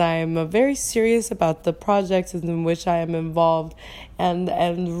and I'm very serious about the projects in which I am involved.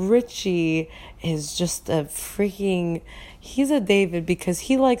 And Richie is just he's a David because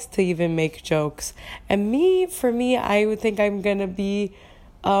he likes to even make jokes. And for me, I would think I'm going to be,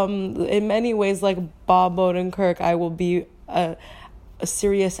 in many ways like Bob Odenkirk. I will be a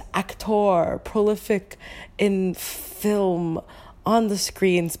serious actor, prolific in film, on the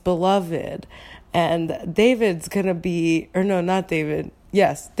screens, beloved. And David's gonna be, or no, not David.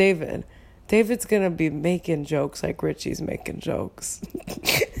 Yes, David. David's gonna be making jokes like Richie's making jokes.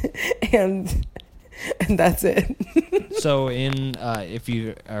 and that's it. So if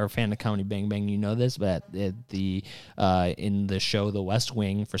you are a fan of Comedy Bang Bang, you know this, but in the show The West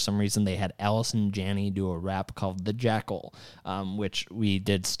Wing, for some reason they had Allison Janney do a rap called The Jackal, which we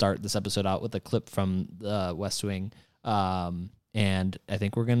did start this episode out with a clip from The West Wing. And I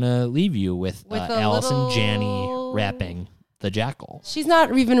think we're going to leave you with Allison Janney rapping The Jackal. She's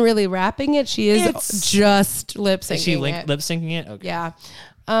not even really rapping it. She is just lip syncing. Is she lip syncing it? Okay. Yeah.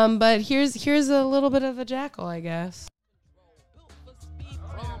 But here's a little bit of a Jackal, I guess.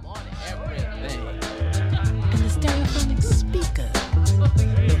 And the stereophonic speakers. But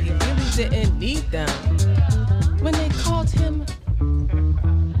he really didn't need them when they called him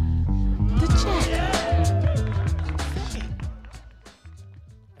the Jackal.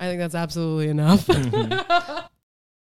 I think that's absolutely enough.